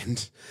amazing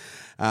band.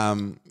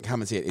 Come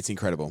and see it. It's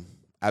incredible.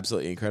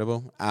 Absolutely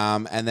incredible.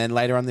 And then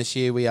later on this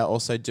year, we are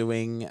also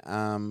doing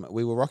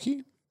We Will Rock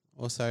You,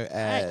 also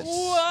at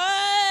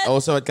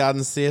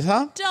Gardens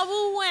Theatre.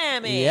 Double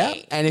whammy. Yeah.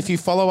 And if you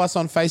follow us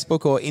on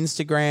Facebook or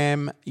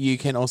Instagram, you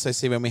can also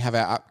see when we have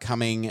our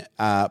upcoming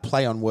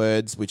Play on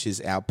Words, which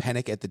is our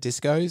Panic at the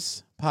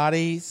Discos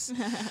parties.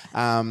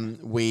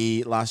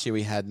 Last year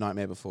we had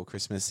Nightmare Before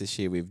Christmas. This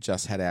year we've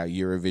just had our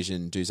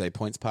Eurovision Duze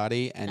Points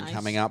party. And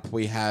coming up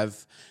we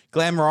have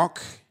Glam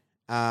Rock,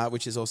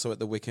 which is also at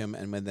the Wickham.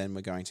 And then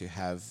we're going to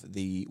have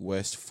the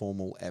Worst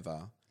Formal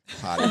Ever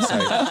party.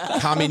 So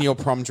come in your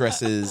prom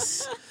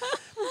dresses.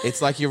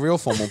 It's like your real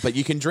formal, but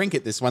you can drink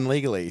at this one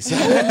legally. So.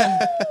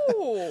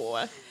 Ooh.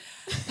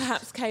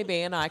 Perhaps KB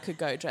and I could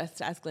go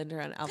dressed as Glinda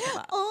and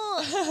Alphabet.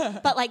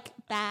 But like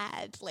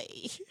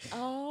badly.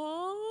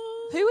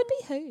 Oh. Who would be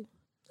who?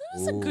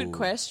 That's a good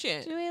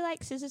question. Do we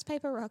like scissors,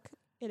 paper, rock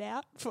it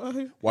out?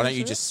 Why don't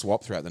you just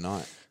swap throughout the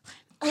night?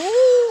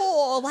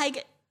 Oh,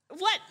 like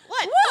what?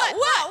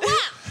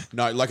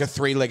 No, like a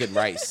 3-legged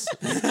race.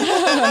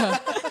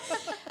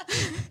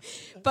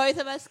 Both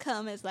of us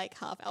come as like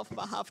half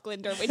Alphabet, half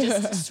Glinda, and we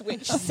just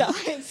switch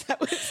sides.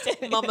 That was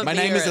standing. Mama My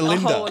Beer name is the Alinda.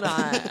 whole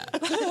night.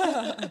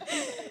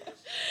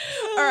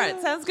 All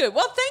right, sounds good.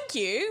 Well, thank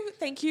you.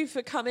 Thank you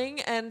for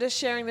coming and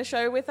sharing the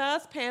show with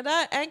us,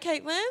 Panda and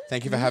Caitlin.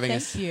 Thank you for having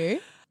us. Thank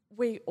you.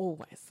 We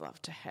always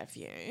love to have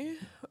you.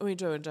 We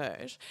do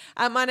indeed.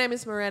 My name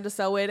is Miranda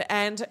Selwood,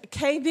 and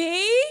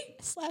KB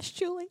 /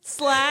 Julie /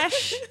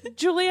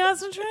 Julie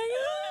Arzentrager.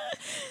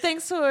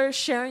 Thanks for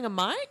sharing a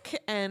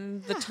mic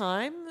and the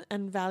time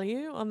and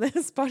value on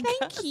this podcast.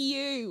 Thank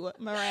you,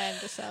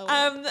 Miranda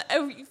Selwood.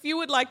 If you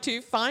would like to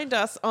find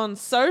us on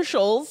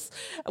socials,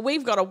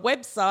 we've got a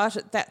website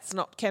at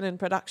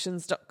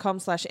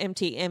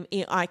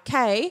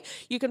that'snotcanonproductions.com/MTMEIK.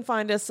 You can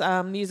find us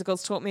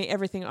Musicals Taught Me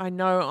Everything I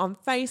Know on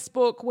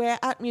Facebook. We're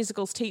at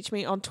Musicals Teach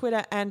Me on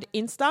Twitter and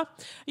Insta.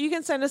 You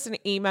can send us an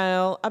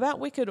email about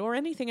Wicked or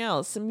anything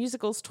else,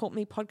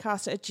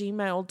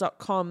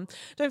 musicalstaught.me-podcast@gmail.com.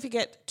 Don't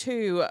forget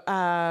to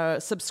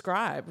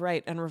subscribe,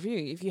 rate and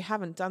review if you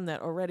haven't done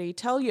that already.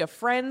 Tell your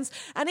friends,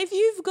 and if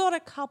you've got a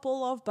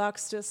couple of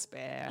bucks to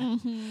spare,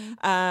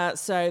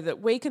 so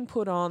that we can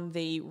put on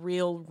the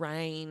Real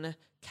Rain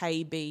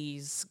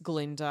KB's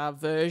Glinda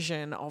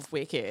version of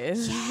Wicked,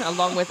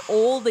 along with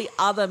all the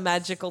other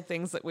magical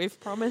things that we've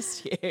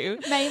promised you.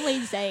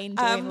 Mainly Zane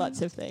doing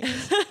lots of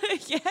things.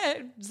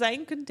 Yeah,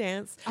 Zane can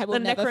dance. I will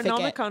never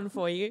Necronomicon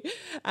for you.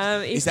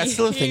 Is that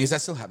still a thing? Is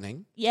that still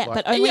happening? Yeah, Like-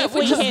 but only Yeah, if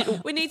we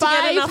hit we need to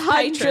get enough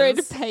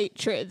 500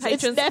 patrons.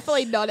 It's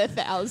definitely not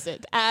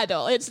 1,000 at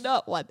all. It's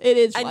not one. It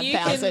is And you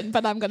 1,000,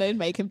 but I'm going to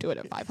make him do it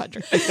at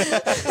 500.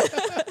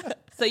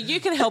 So you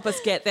can help us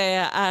get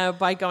there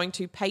by going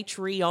to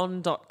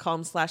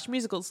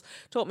patreon.com/musicals.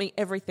 Taught Me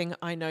Everything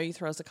I Know. You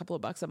throw us a couple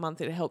of bucks a month.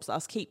 It helps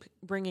us keep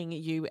bringing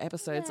you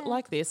episodes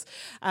like this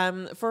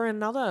for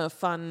another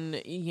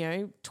fun,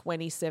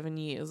 27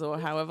 years or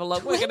however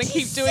long we're going to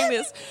keep doing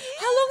this.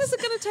 How long is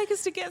it going to take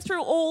us to get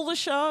through all the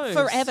shows?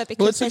 Forever, because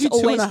Well, it took there's you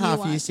always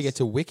 2.5 new years to get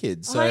to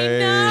Wicked. So I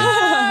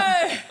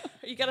know.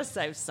 You got to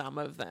save some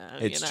of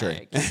them. It's true.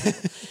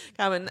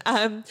 Come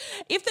and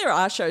if there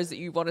are shows that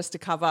you want us to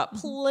cover,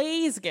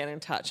 please get in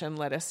touch and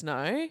let us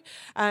know.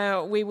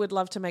 We would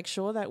love to make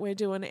sure that we're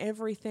doing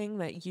everything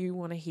that you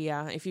want to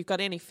hear. If you've got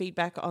any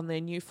feedback on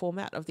the new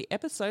format of the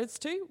episodes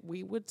too,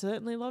 we would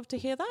certainly love to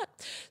hear that.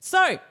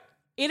 So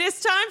it is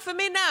time for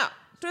me now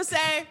to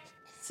say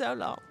so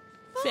long.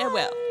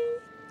 Farewell.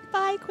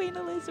 Bye, Queen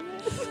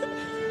Elizabeth.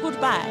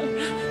 Goodbye.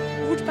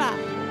 Goodbye.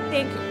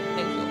 Thank you.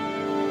 Thank you.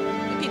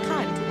 Be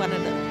kind to one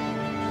another.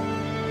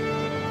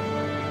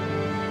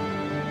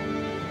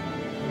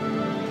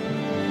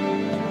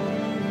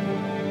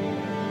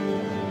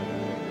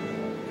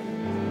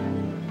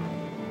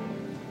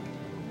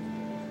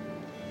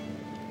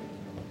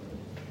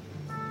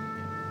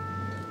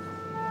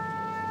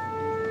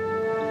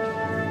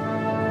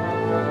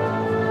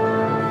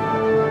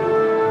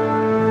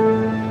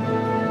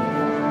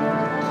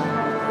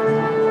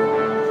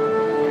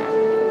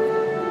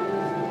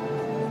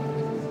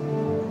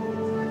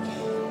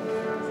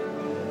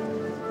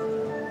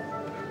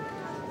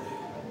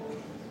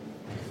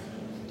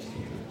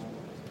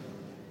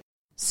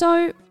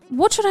 So,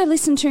 what should I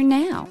listen to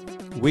now?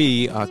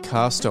 We are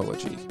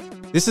Castology.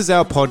 This is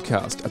our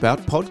podcast about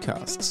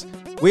podcasts.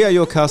 We are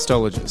your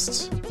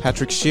castologists,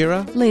 Patrick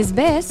Shearer Liz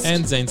Best.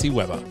 And Zancy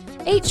Weber.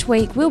 Each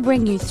week, we'll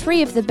bring you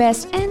 3 of the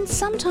best and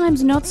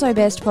sometimes not so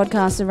best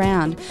podcasts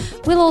around.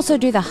 We'll also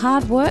do the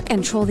hard work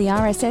and trawl the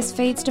RSS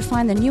feeds to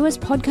find the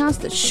newest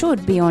podcast that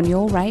should be on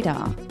your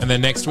radar. And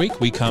then next week,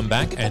 we come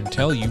back and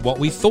tell you what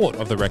we thought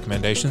of the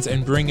recommendations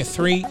and bring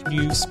 3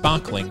 new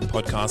sparkling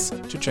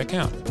podcasts to check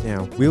out.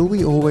 Now, will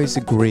we always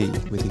agree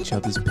with each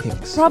other's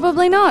picks?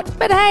 Probably not,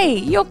 but hey,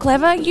 you're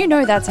clever. You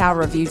know that's how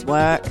reviews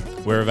work.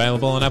 We're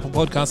available on Apple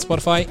Podcasts,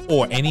 Spotify,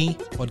 or any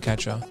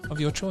podcatcher of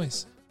your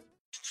choice.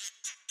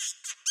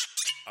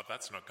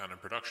 That's Not Canon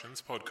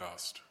Productions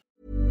podcast.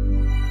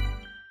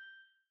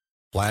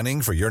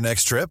 Planning for your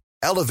next trip?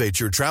 Elevate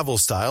your travel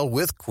style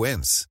with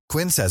Quince.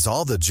 Quince has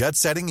all the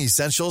jet-setting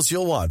essentials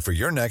you'll want for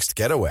your next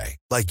getaway,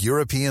 like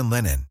European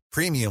linen,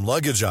 premium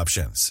luggage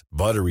options,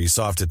 buttery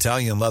soft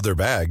Italian leather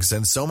bags,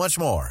 and so much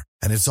more.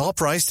 And it's all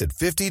priced at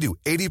 50 to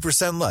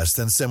 80% less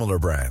than similar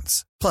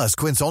brands. Plus,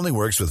 Quince only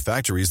works with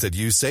factories that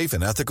use safe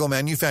and ethical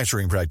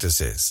manufacturing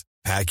practices.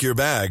 Pack your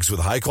bags with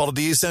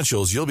high-quality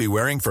essentials you'll be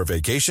wearing for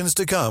vacations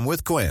to come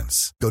with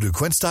Quince. Go to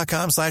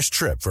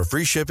quince.com/trip for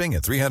free shipping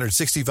and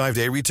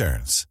 365-day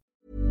returns.